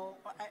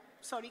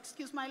 sorry,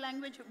 excuse my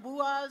language,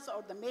 buas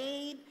or the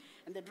maid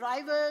and the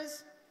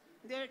drivers,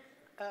 they're,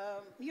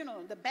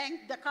 the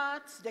bank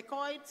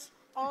dacoits,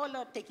 all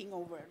are taking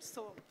over.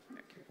 So,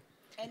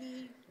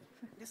 any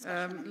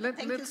discussion?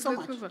 Thank you so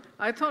much.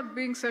 I thought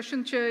being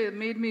session chair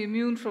made me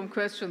immune from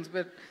questions,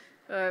 but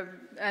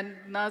and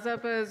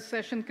Nazapa as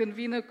session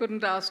convener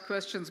couldn't ask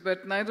questions,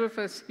 but neither of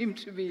us seem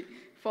to be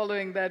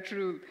following that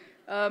rule.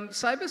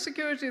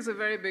 Cybersecurity is a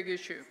very big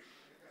issue.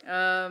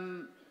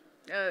 And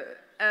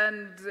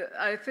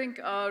I think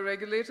our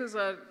regulators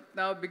are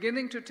now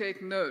beginning to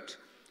take note.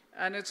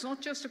 And it's not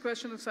just a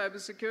question of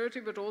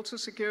cybersecurity, but also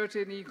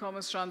security in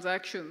e-commerce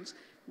transactions,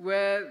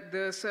 where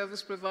the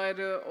service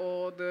provider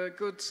or the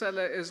goods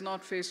seller is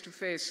not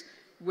face-to-face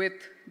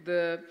with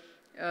the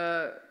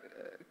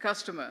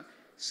customer.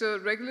 So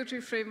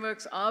regulatory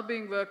frameworks are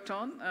being worked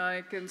on.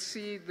 I can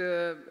see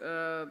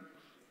the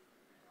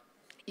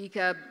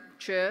ECAB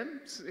chair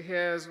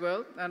here as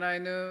well, and I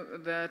know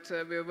that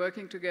we are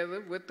working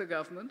together with the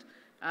government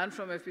and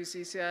from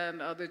FBCCI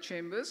and other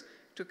chambers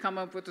to come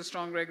up with a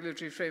strong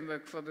regulatory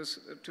framework for this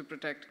to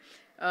protect.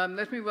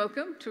 Let me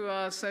welcome to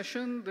our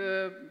session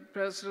the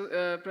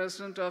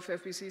President of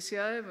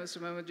FBCCI, Mr.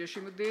 Mohammad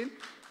Jashimuddin,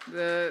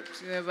 the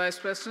Senior Vice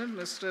President,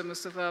 Mr.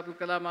 Mustafa Abdul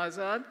Kalam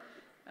Azad,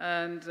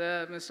 and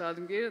Mr.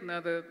 Alamgir,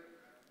 another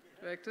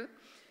director.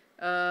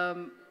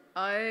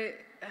 I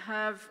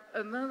have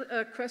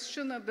a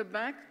question at the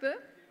back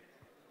there.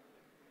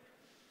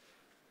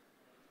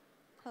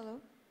 Hello.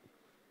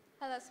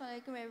 Hello,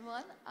 assalamualaikum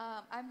everyone.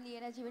 I'm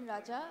Liana Jeevan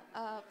Raja,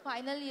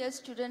 final year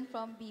student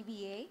from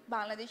BBA,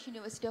 Bangladesh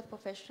University of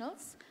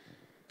Professionals.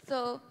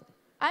 So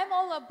I'm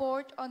all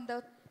aboard on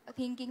the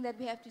thinking that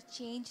we have to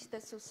change the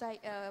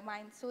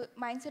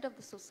mindset of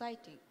the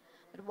society.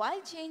 But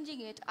while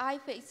changing it, I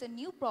face a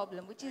new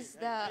problem, which is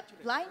the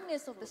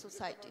blindness of the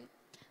society.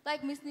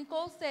 Like Ms.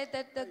 Nicole said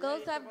that the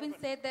girls have been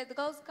said that the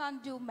girls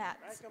can't do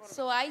maths.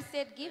 So I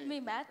said, give me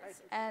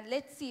maths and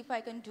let's see if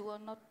I can do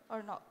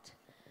or not.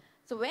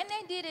 So when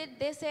I did it,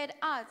 they said,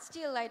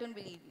 still I don't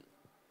believe you.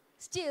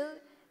 Still,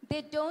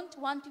 they don't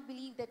want to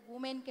believe that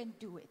women can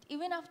do it.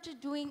 Even after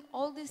doing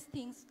all these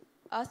things,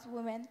 us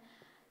women,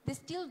 they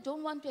still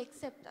don't want to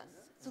accept us.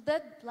 So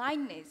that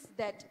blindness,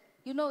 that,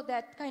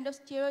 that kind of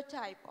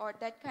stereotype or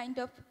that kind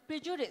of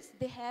prejudice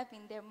they have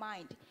in their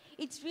mind,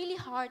 it's really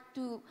hard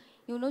to,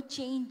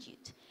 change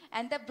it.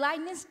 And the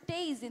blindness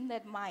stays in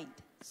that mind.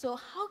 So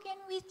how can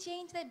we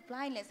change that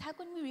blindness? How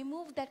can we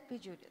remove that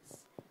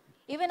prejudice?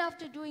 Even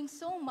after doing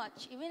so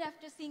much, even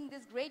after seeing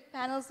these great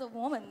panels of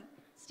women,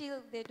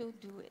 still they don't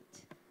do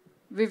it.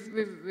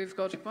 We've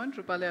got your point.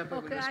 Rupali,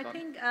 okay, I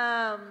think,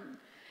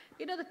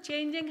 the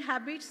changing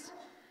habits,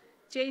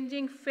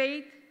 changing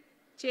faith,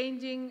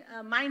 changing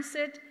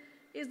mindset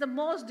is the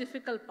most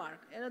difficult part.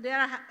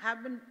 There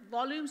have been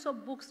volumes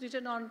of books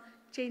written on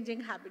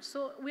changing habits.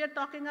 So we are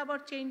talking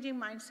about changing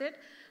mindset.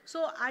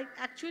 So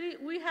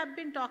we have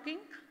been talking,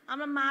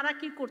 আমরা মারা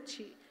কি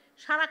করছি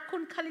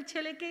সারাক্ষণ খালি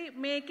ছেলেকে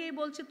মেয়েকেই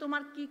বলছে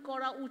তোমার কি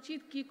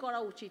করা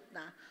উচিত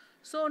না.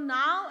 So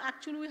now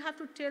actually we have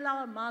to tell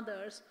our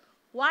mothers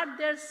what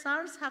their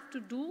sons have to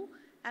do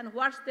and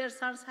what their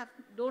sons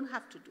don't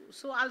have to do.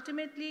 So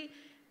ultimately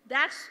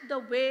that's the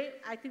way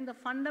I think the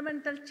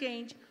fundamental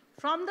change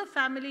from the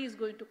family is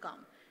going to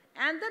come.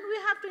 And then we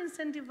have to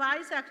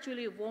incentivize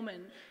actually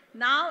women.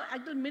 Now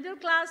at the middle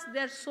class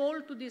they're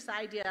sold to this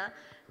idea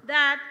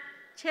that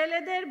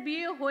ছেলেদের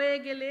বিয়ে হয়ে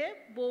গেলে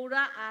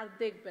বউরা আর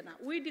দেখবে না.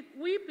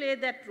 We play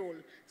that role.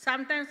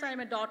 Sometimes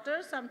I'm a daughter,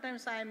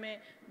 sometimes I'm a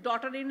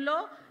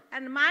daughter-in-law,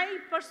 and my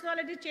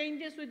personality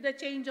changes with the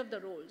change of the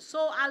role. So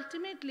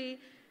ultimately,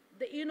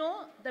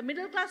 the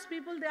middle class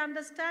people, they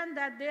understand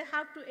that they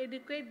have to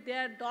educate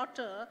their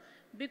daughter,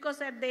 because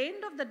at the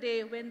end of the day,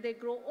 when they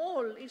grow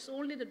old, it's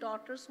only the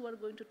daughters who are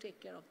going to take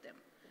care of them.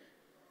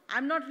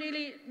 I'm not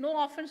really, no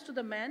offense to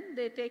the men,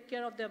 they take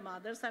care of their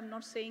mothers, I'm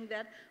not saying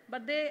that,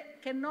 but they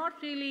cannot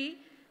really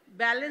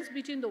balance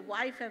between the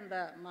wife and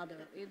the mother.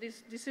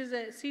 This is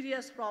a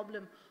serious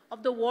problem of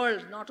the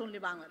world, not only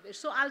Bangladesh.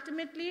 So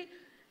ultimately,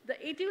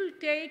 it will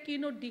take,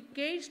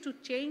 decades to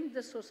change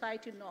the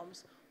society norms.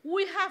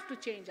 We have to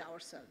change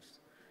ourselves.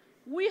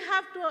 We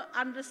have to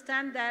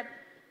understand that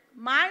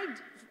my,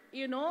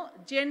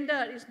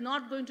 gender is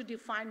not going to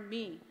define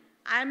me.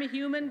 I'm a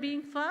human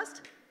being first,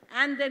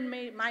 and then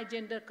my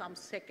gender comes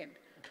second.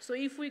 So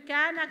if we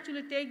can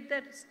actually take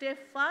that step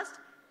first,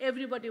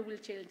 everybody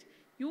will change.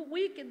 The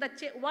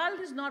world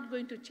is not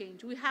going to change.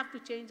 We have to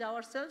change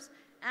ourselves,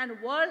 and the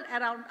world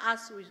around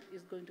us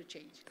is going to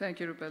change. Thank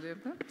you, Rupali.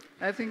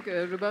 I think,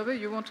 Rubabe,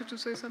 you wanted to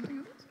say something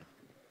on this?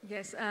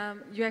 Yes,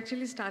 you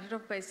actually started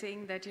off by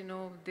saying that,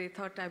 they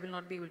thought I will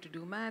not be able to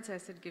do maths. I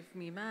said, give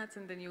me maths,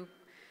 and then you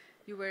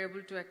were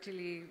able to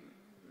actually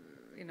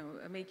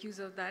make use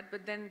of that.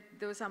 But then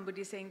there was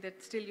somebody saying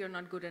that still you're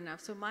not good enough.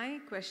 So my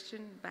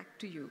question back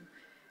to you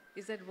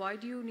is that why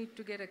do you need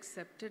to get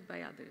accepted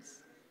by others?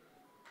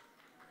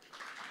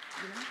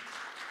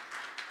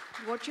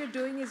 What you're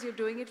doing is you're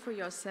doing it for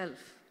yourself.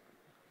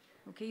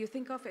 Okay, you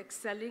think of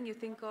excelling, you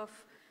think of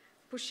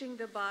pushing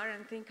the bar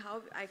and think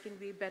how I can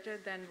be better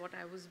than what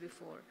I was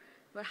before.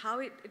 But how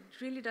it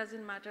really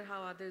doesn't matter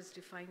how others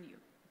define you.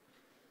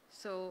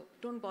 So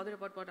don't bother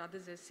about what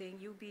others are saying.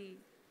 You be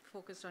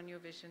focused on your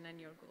vision and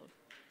your goal.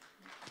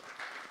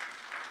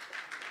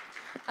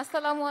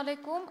 Assalamu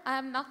alaikum. I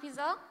am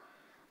Nafiza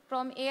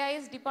from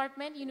AIS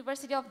Department,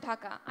 University of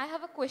Dhaka. I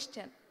have a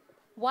question.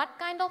 What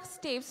kind of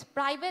steps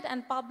private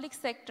and public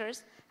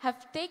sectors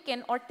have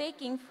taken or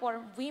taking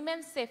for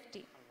women's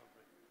safety?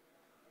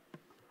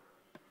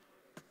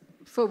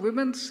 For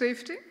women's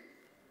safety?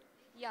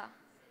 Yeah.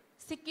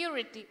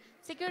 Security.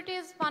 Security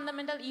is a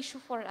fundamental issue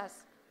for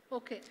us.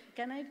 Okay,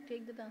 can I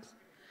take the answer?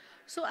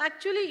 So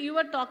actually you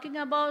were talking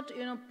about,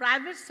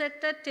 private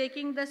sector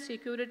taking the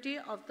security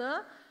of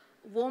the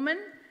woman,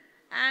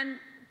 and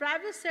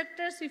private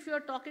sectors, if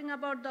you're talking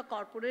about the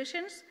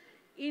corporations,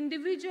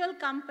 individual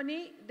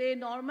company,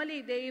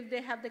 if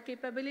they have the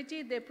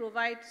capability, they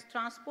provide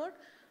transport,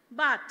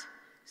 but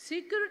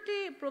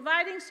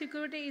providing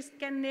security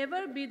can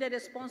never be the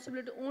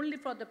responsibility only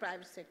for the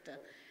private sector.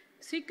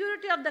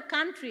 Security of the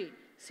country,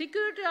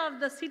 security of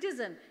the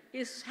citizen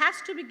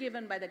has to be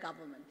given by the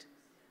government.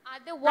 Are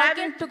they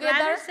working together?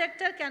 Private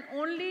sector can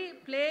only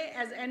play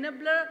as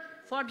enabler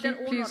for their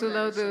own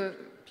organization.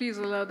 Please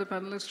allow the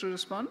panelists to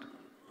respond.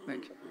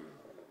 Thank you.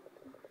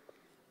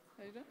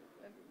 Aida,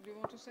 do you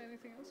want to say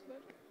anything else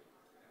about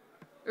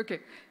it? Okay.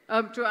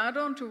 To add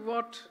on to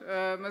what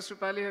Mr.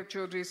 Palihak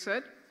Chaudhary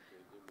said,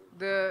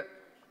 the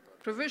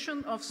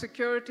provision of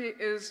security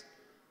is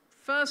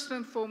first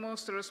and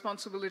foremost the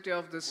responsibility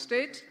of the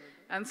state,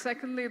 and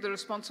secondly, the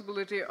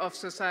responsibility of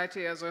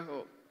society as a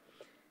whole.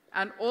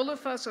 And all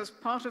of us, as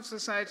part of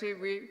society,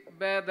 we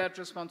bear that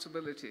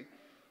responsibility.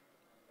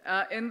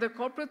 In the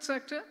corporate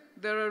sector,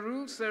 there are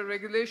rules, there are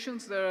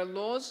regulations, there are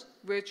laws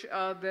which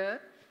are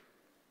there.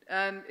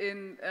 And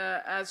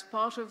as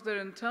part of their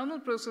internal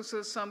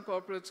processes, some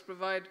corporates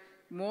provide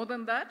more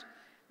than that.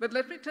 But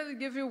let me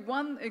give you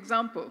one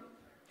example.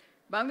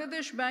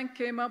 Bangladesh Bank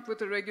came up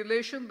with a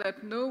regulation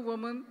that no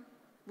woman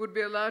would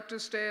be allowed to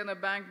stay in a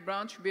bank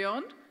branch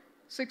beyond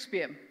 6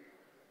 p.m.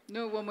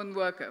 No woman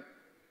worker.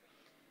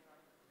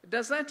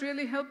 Does that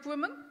really help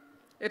women?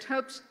 It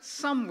helps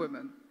some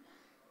women,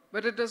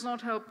 but it does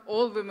not help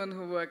all women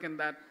who work in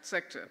that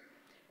sector.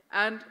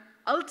 And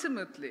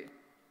ultimately,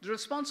 the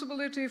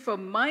responsibility for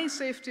my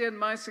safety and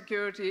my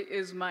security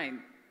is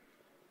mine.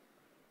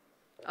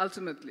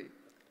 Ultimately,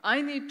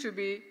 I need to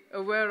be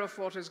aware of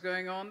what is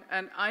going on,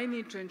 and I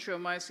need to ensure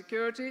my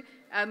security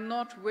and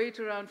not wait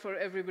around for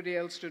everybody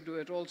else to do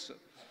it also.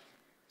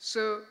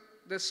 So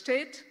the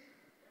state,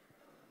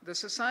 the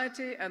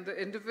society, and the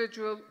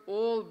individual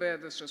all bear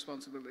this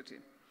responsibility.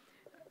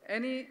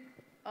 Any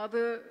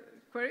other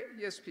query?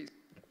 Yes, please.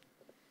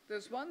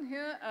 There's one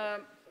here.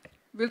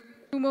 We'll do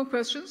 2 more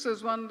questions.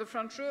 There's one in the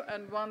front row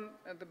and one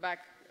at the back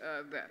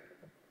there.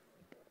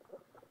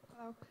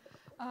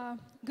 Hello.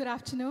 Good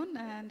afternoon,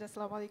 and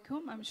assalamu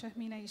alaikum. I'm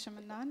Shahmina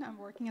Ishamannan. I'm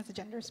working as a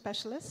gender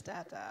specialist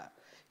at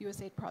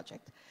USAID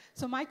project.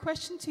 So my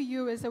question to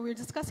you is that we're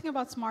discussing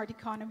about smart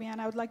economy, and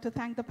I would like to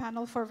thank the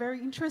panel for very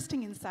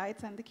interesting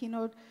insights, and the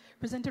keynote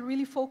presenter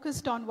really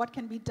focused on what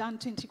can be done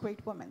to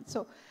integrate women.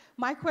 So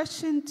my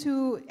question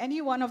to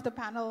any one of the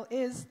panel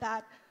is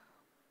that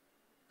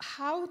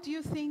how do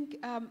you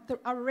think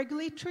our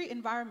regulatory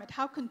environment,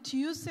 how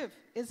conducive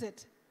is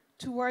it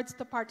towards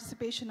the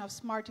participation of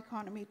smart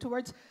economy,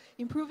 towards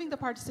improving the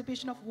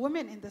participation of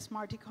women in the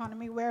smart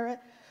economy,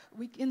 where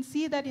we can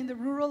see that in the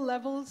rural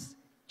levels,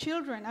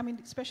 children,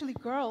 especially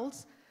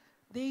girls,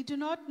 they do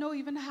not know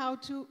even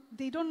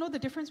they don't know the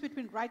difference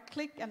between right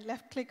click and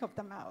left click of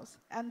the mouse,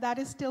 and that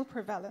is still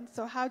prevalent.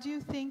 So how do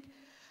you think,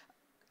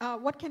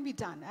 what can be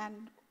done,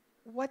 and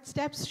what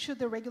steps should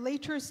the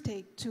regulators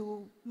take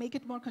to make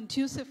it more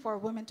conducive for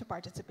women to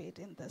participate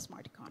in the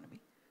smart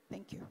economy?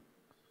 Thank you.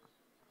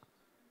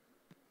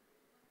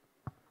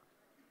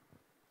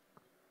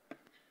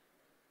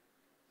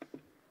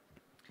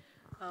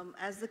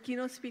 As the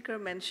keynote speaker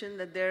mentioned,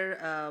 that there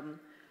are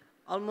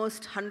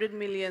almost 100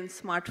 million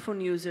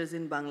smartphone users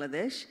in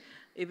Bangladesh.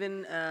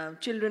 Even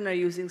children are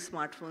using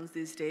smartphones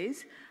these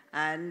days.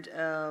 And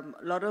a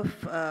lot of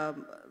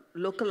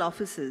local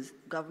offices,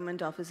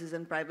 government offices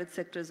and private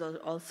sectors are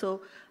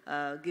also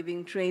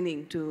giving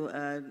training to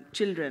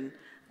children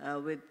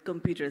with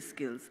computer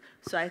skills.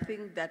 So I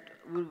think that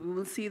we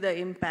will see the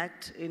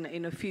impact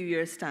in a few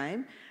years'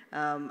 time.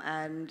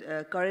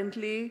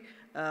 Currently,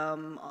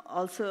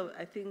 also,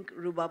 I think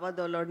Rubaba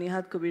Dol or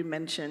Nihad Kabir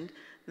mentioned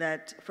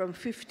that from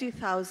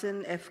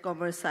 50,000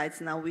 F-commerce sites,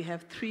 now we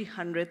have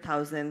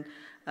 300,000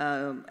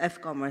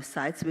 F-commerce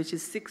sites, which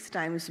is 6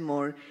 times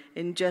more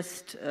in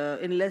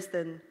less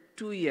than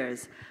 2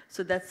 years.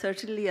 So that's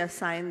certainly a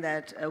sign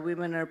that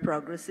women are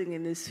progressing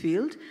in this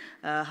field.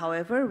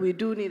 However, we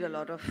do need a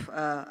lot of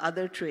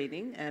other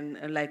training, and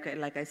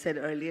like I said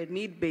earlier,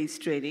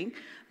 need-based training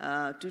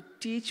to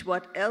teach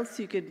what else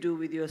you can do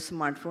with your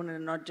smartphone,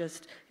 and not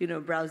just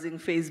browsing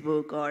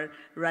Facebook or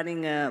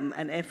running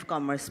an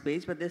e-commerce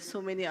page, but there's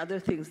so many other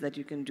things that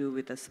you can do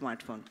with a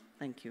smartphone.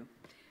 Thank you.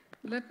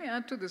 Let me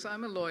add to this.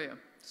 I'm a lawyer.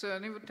 So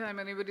anytime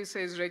anybody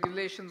says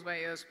regulations, my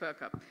ears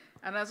perk up.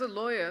 And as a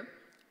lawyer,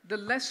 the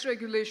less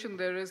regulation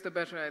there is, the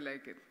better I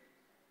like it.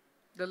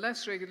 The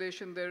less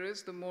regulation there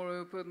is, the more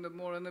open, the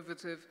more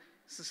innovative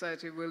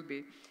society will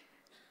be.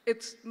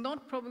 It's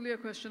not probably a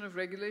question of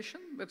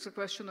regulation, but it's a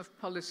question of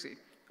policy,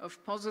 of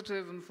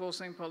positive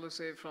enforcing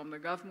policy from the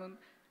government,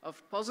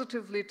 of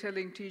positively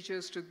telling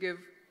teachers to give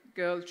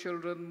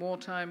children more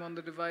time on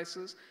the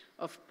devices,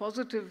 of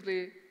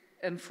positively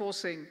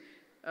enforcing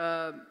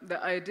the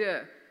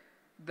idea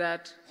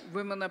that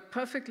women are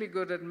perfectly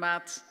good at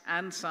maths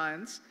and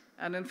science,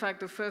 and in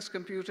fact the first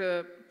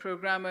computer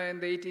programmer in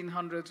the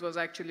 1800s was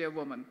actually a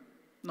woman,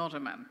 not a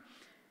man.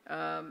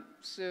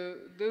 So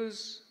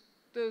those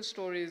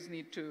stories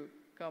need to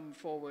come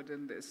forward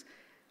in this.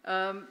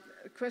 A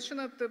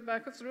question at the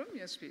back of the room?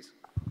 Yes, please.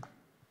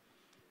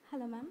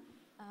 Hello, ma'am.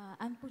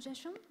 I'm Pooja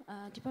Shum,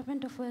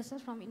 Department of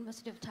OSL from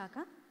University of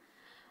Dhaka.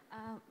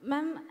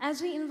 Ma'am,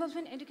 as we involve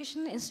in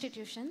educational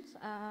institutions,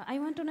 I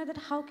want to know that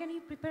how can we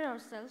prepare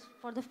ourselves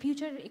for the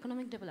future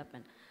economic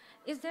development?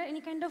 Is there any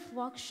kind of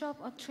workshop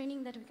or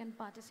training that we can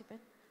participate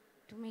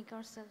to make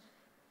ourselves?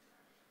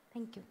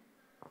 Thank you.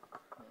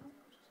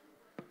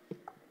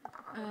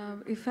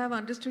 If I've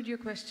understood your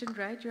question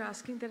right, you're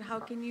asking that how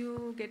can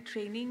you get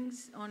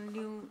trainings on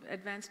new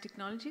advanced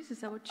technologies?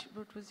 Is that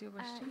what was your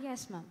question?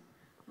 Yes, ma'am.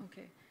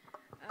 Okay.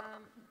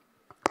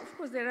 Of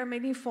course, there are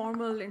many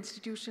formal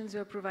institutions who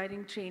are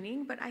providing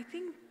training, but I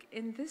think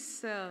in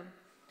this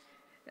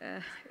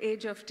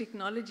age of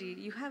technology,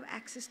 you have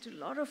access to a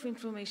lot of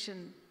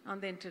information on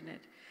the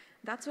internet.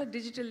 That's where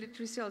digital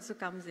literacy also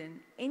comes in.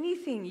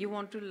 Anything you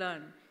want to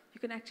learn, you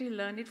can actually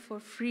learn it for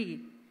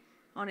free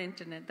on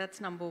internet. That's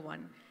number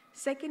one.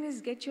 Second is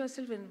get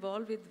yourself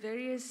involved with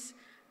various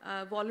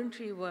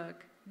voluntary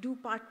work, do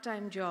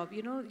part-time job.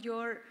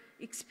 Your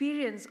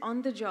experience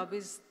on the job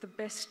is the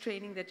best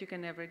training that you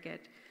can ever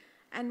get.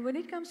 And when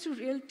it comes to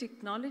real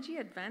technology,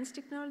 advanced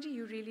technology,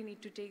 you really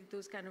need to take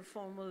those kind of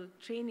formal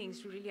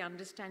trainings to really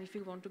understand. If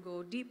you want to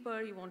go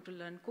deeper, you want to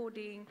learn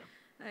coding,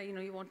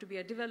 you want to be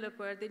a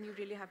developer, then you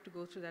really have to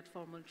go through that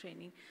formal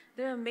training.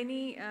 There are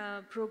many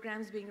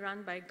programs being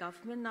run by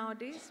government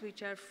nowadays,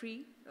 which are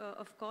free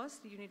of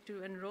cost. You need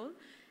to enroll,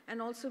 and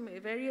also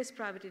various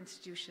private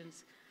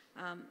institutions.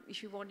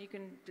 If you want, you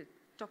can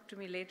talk to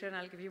me later, and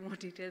I'll give you more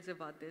details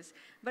about this.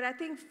 But I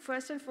think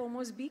first and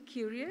foremost, be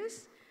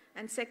curious,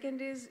 and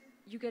second is,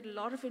 you get a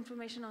lot of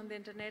information on the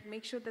internet.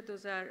 Make sure that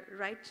those are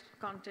right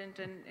content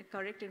and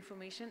correct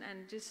information,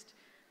 and just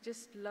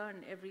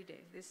learn every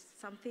day. There's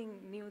something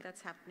new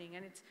that's happening,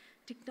 and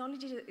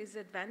technology is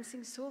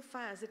advancing so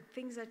fast that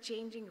things are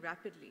changing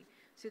rapidly.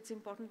 So it's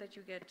important that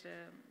you get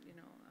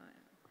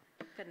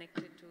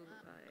connected to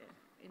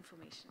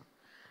information.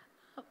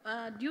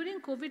 During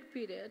COVID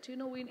period,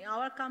 in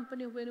our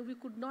company, when we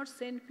could not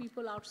send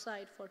people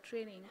outside for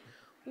training,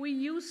 we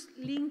used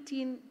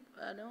LinkedIn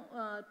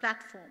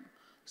platform.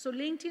 So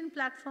LinkedIn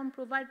platform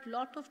provides a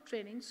lot of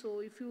training. So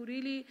if you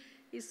really,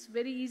 it's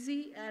very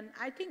easy. And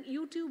I think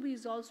YouTube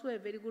is also a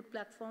very good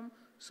platform.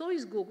 So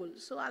is Google.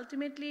 So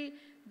ultimately,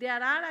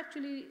 there are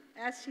actually,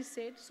 as she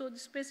said, so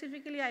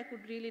specifically I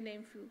could really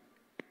name few.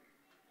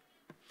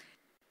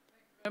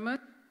 Thank you very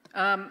much.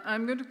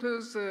 I'm going to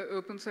close the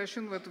open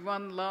session with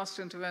one last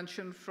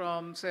intervention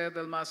from Syed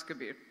Almas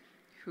Kabir,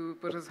 who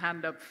put his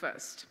hand up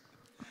first.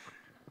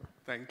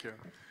 Thank you.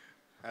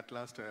 At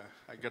last,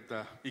 I get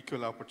the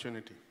equal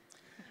opportunity.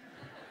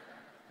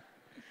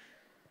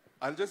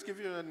 I'll just give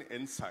you an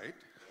insight.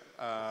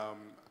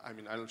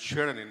 I'll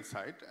share an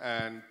insight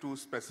and two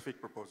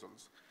specific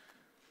proposals.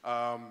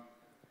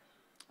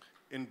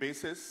 In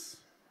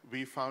BASIS,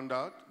 we found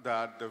out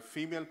that the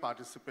female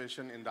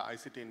participation in the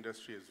ICT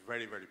industry is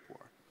very, very poor.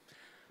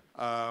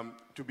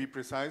 To be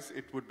precise,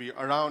 it would be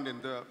around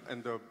in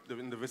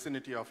the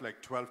vicinity of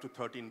like 12 to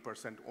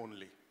 13%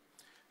 only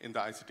in the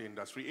ICT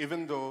industry,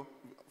 even though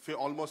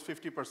almost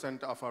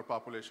 50% of our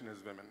population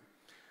is women.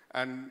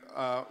 And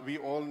we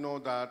all know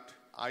that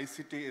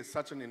ICT is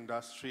such an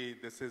industry.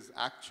 This is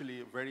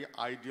actually very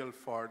ideal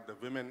for the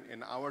women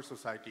in our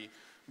society,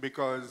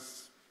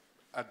 because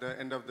at the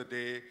end of the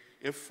day,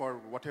 if for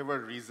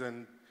whatever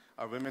reason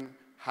a woman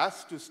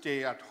has to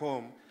stay at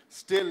home,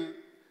 still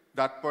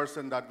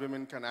that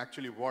women can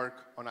actually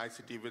work on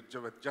ICT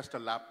with just a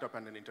laptop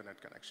and an internet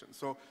connection.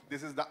 So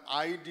this is the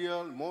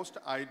most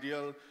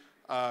ideal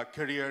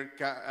career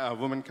a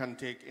woman can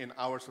take in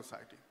our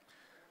society.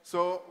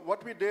 So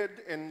what we did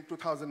in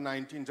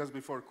 2019, just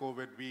before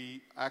COVID,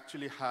 we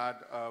actually had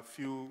a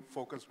few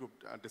focus group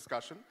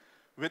discussion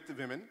with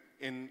women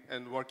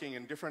and working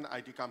in different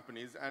IT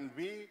companies, and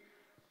we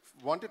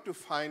wanted to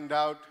find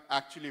out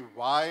actually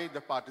why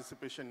the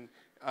participation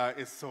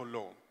is so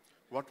low.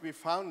 what we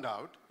found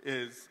out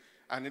is,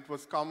 and it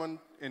was common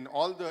in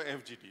all the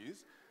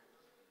FGDs,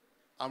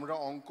 amra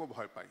onko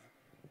bhoy pai.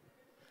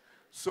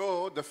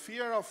 So the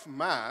fear of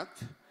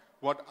math,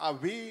 what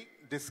we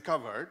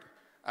discovered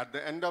at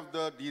the end of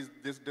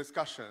these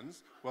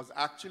discussions was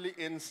actually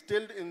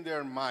instilled in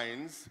their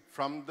minds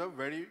from the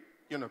very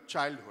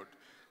childhood.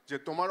 Je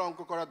tomar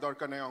onko kora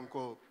dorkar nei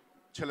onko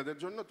ছেলেদের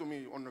জন্য তুমি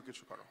অন্য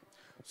কিছু করো.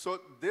 So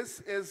this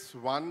is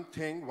one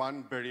thing, one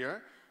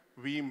barrier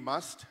we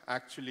must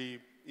actually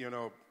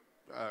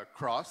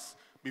cross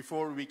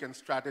before we can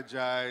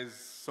strategize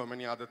so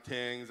many other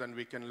things and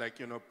we can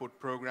put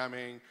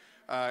programming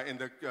in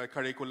the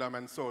curriculum.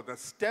 And so the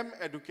STEM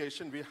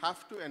education, we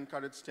have to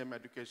encourage STEM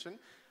education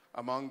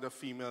among the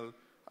female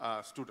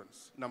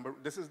students.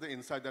 This is the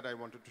insight that I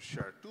wanted to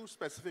share. 2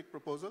 specific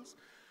proposals.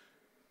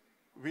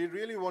 We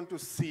really want to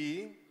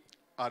see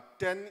a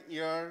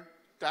 10-year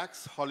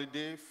tax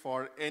holiday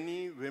for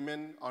any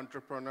women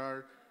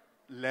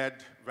entrepreneur-led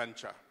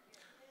venture.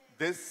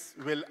 This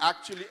will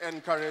actually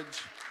encourage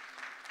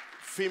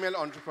female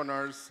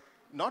entrepreneurs,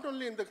 not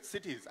only in the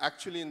cities,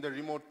 actually in the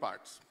remote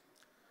parts.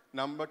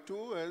 Number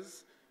 2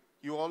 is,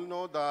 you all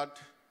know that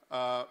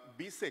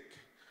BICC,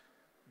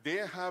 they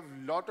have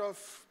a lot of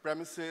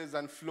premises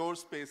and floor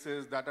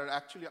spaces that are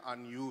actually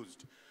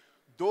unused.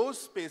 Those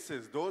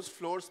spaces, those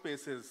floor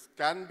spaces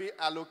can be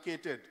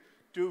allocated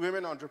to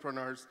women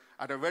entrepreneurs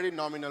at a very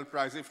nominal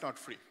price, if not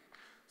free.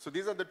 So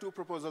these are the 2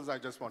 proposals I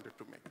just wanted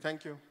to make.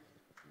 Thank you.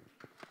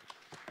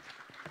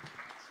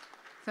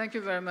 Thank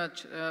you very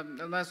much.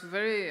 That's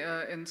very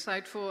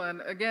insightful.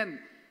 And again,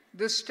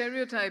 this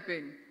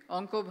stereotyping,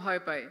 onko bhoy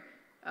pai.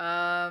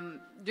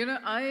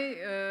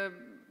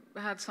 I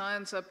had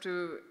science up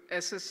to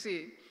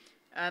SSC.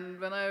 And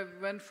when I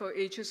went for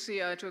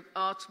HSC, I took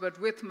arts, but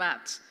with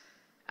maths.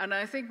 And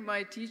I think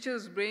my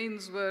teachers'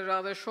 brains were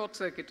rather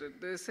short-circuited.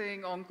 They're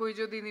saying, onkoi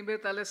jodi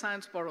nibe tale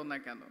science poro na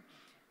keno.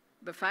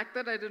 The fact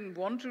that I didn't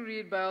want to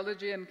read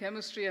biology and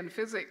chemistry and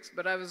physics,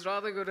 but I was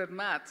rather good at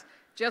maths,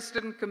 just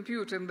didn't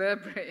compute in their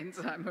brains,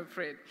 I'm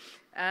afraid.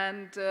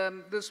 And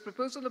this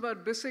proposal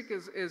about BICC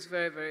is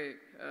very, very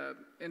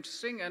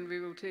interesting, and we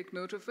will take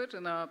note of it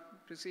in our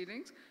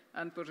proceedings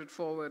and put it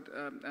forward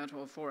at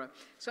all fora.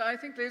 So I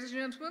think, ladies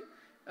and gentlemen,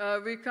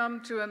 we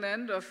come to an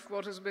end of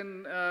what has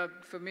been,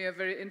 for me, a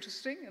very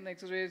interesting and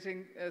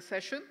exhilarating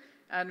session,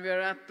 and we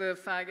are at the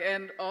fag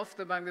end of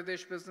the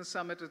Bangladesh Business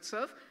Summit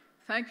itself.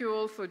 Thank you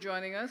all for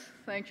joining us.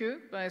 Thank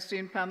you, my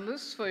esteemed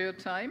panelists, for your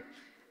time.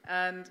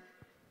 And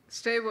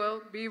stay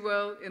well, be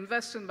well,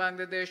 invest in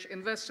Bangladesh,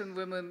 invest in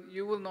women.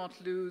 You will not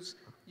lose.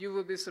 You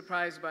will be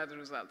surprised by the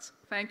results.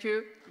 Thank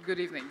you. Good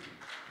evening.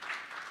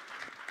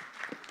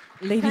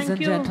 Ladies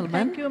and gentlemen.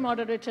 Thank you,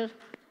 moderator.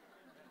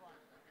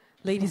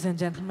 Ladies and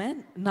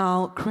gentlemen,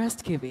 now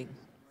crest giving.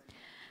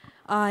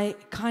 I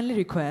kindly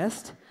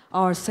request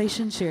our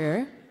session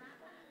chair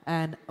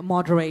and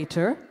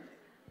moderator,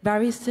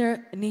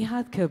 Barrister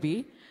Nihat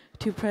Kabir,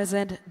 to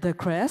present the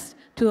crest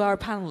to our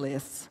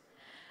panelists.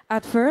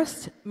 At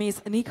first,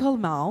 Ms. Nicole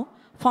Mao,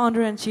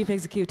 Founder and Chief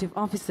Executive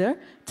Officer,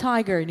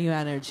 Tiger New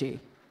Energy.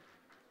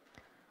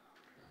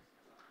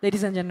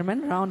 Ladies and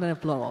gentlemen, round of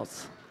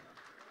applause.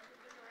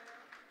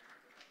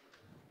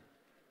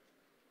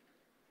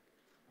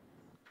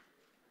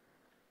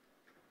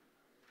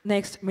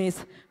 Next,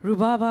 Ms.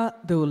 Rubaba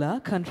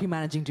Dola, Country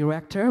Managing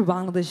Director,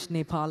 Bangladesh,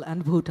 Nepal,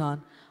 and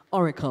Bhutan,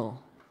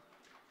 Oracle.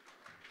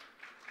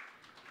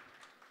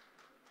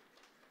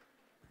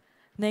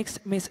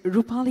 Next, Ms.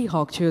 Rupali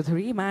Haq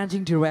Chaudhary,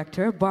 Managing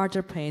Director,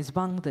 Barger Paints,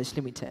 Bangladesh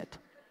Limited.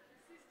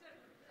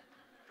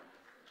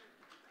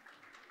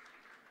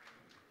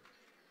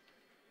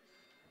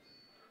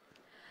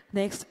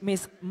 Next,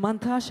 Ms.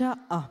 Mantasha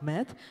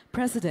Ahmed,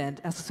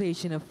 President,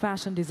 Association of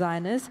Fashion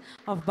Designers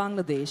of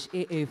Bangladesh,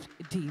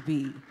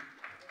 AFDB.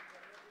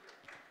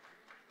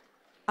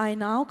 I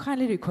now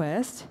kindly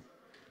request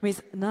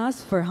Ms.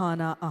 Naz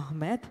Farhana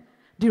Ahmed,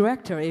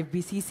 Director,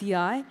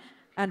 FBCCI,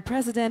 and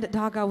President,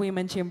 Dhaka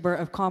Women Chamber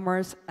of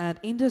Commerce and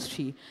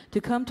Industry, to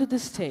come to the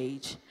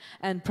stage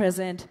and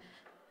present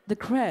the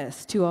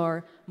crest to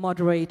our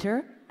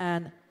moderator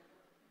and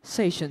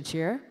session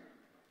chair,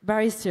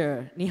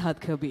 Barrister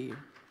Nihat Kabir.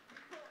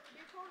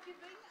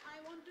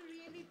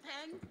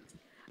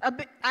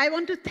 I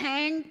want to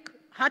thank,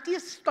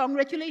 heartiest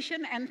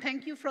congratulations and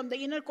thank you from the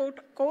inner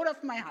core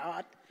of my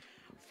heart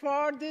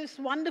for this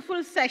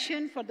wonderful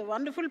session, for the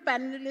wonderful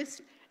panelists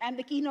and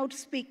the keynote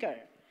speaker.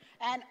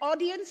 And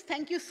audience,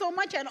 thank you so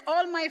much, and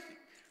all my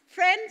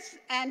friends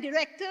and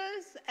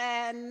directors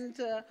and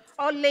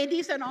all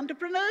ladies and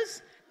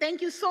entrepreneurs,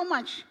 thank you so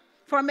much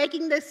for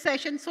making this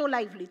session so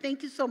lively.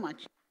 Thank you so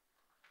much.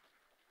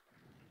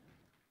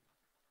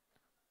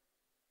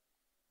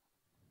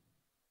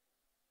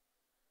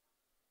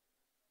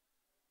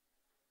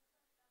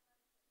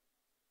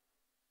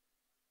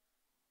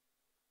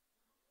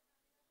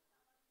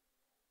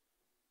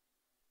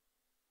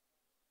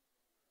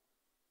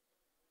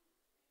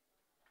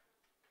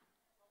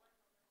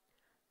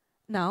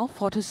 Now,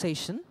 photo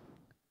session.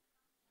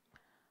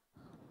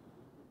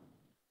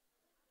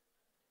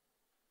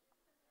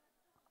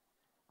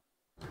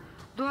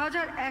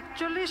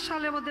 2041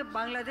 সালের মধ্যে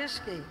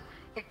বাংলাদেশকে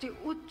একটি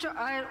উচ্চ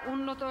আয়ের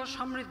উন্নত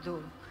সমৃদ্ধ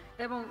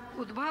এবং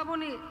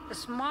উদ্ভাবনী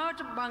স্মার্ট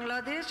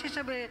বাংলাদেশ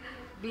হিসেবে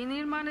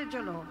বিনির্মাণের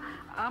জন্য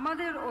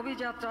আমাদের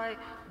অভিযাত্রায়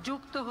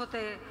যুক্ত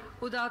হতে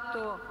উদাত্ত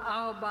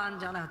আহ্বান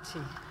জানাচ্ছি।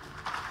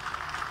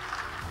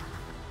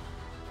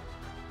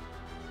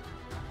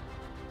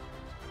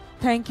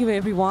 Thank you,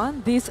 everyone.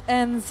 This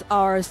ends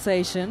our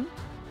session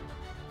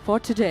for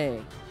today.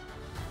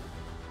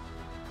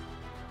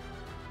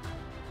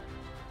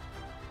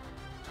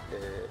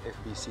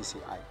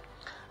 FBCCI.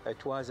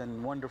 It was a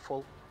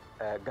wonderful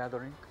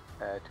gathering.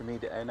 To me,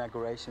 the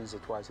inaugurations,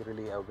 it was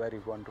really a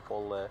very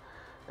wonderful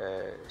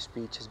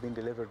speech has been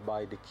delivered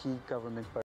by the key government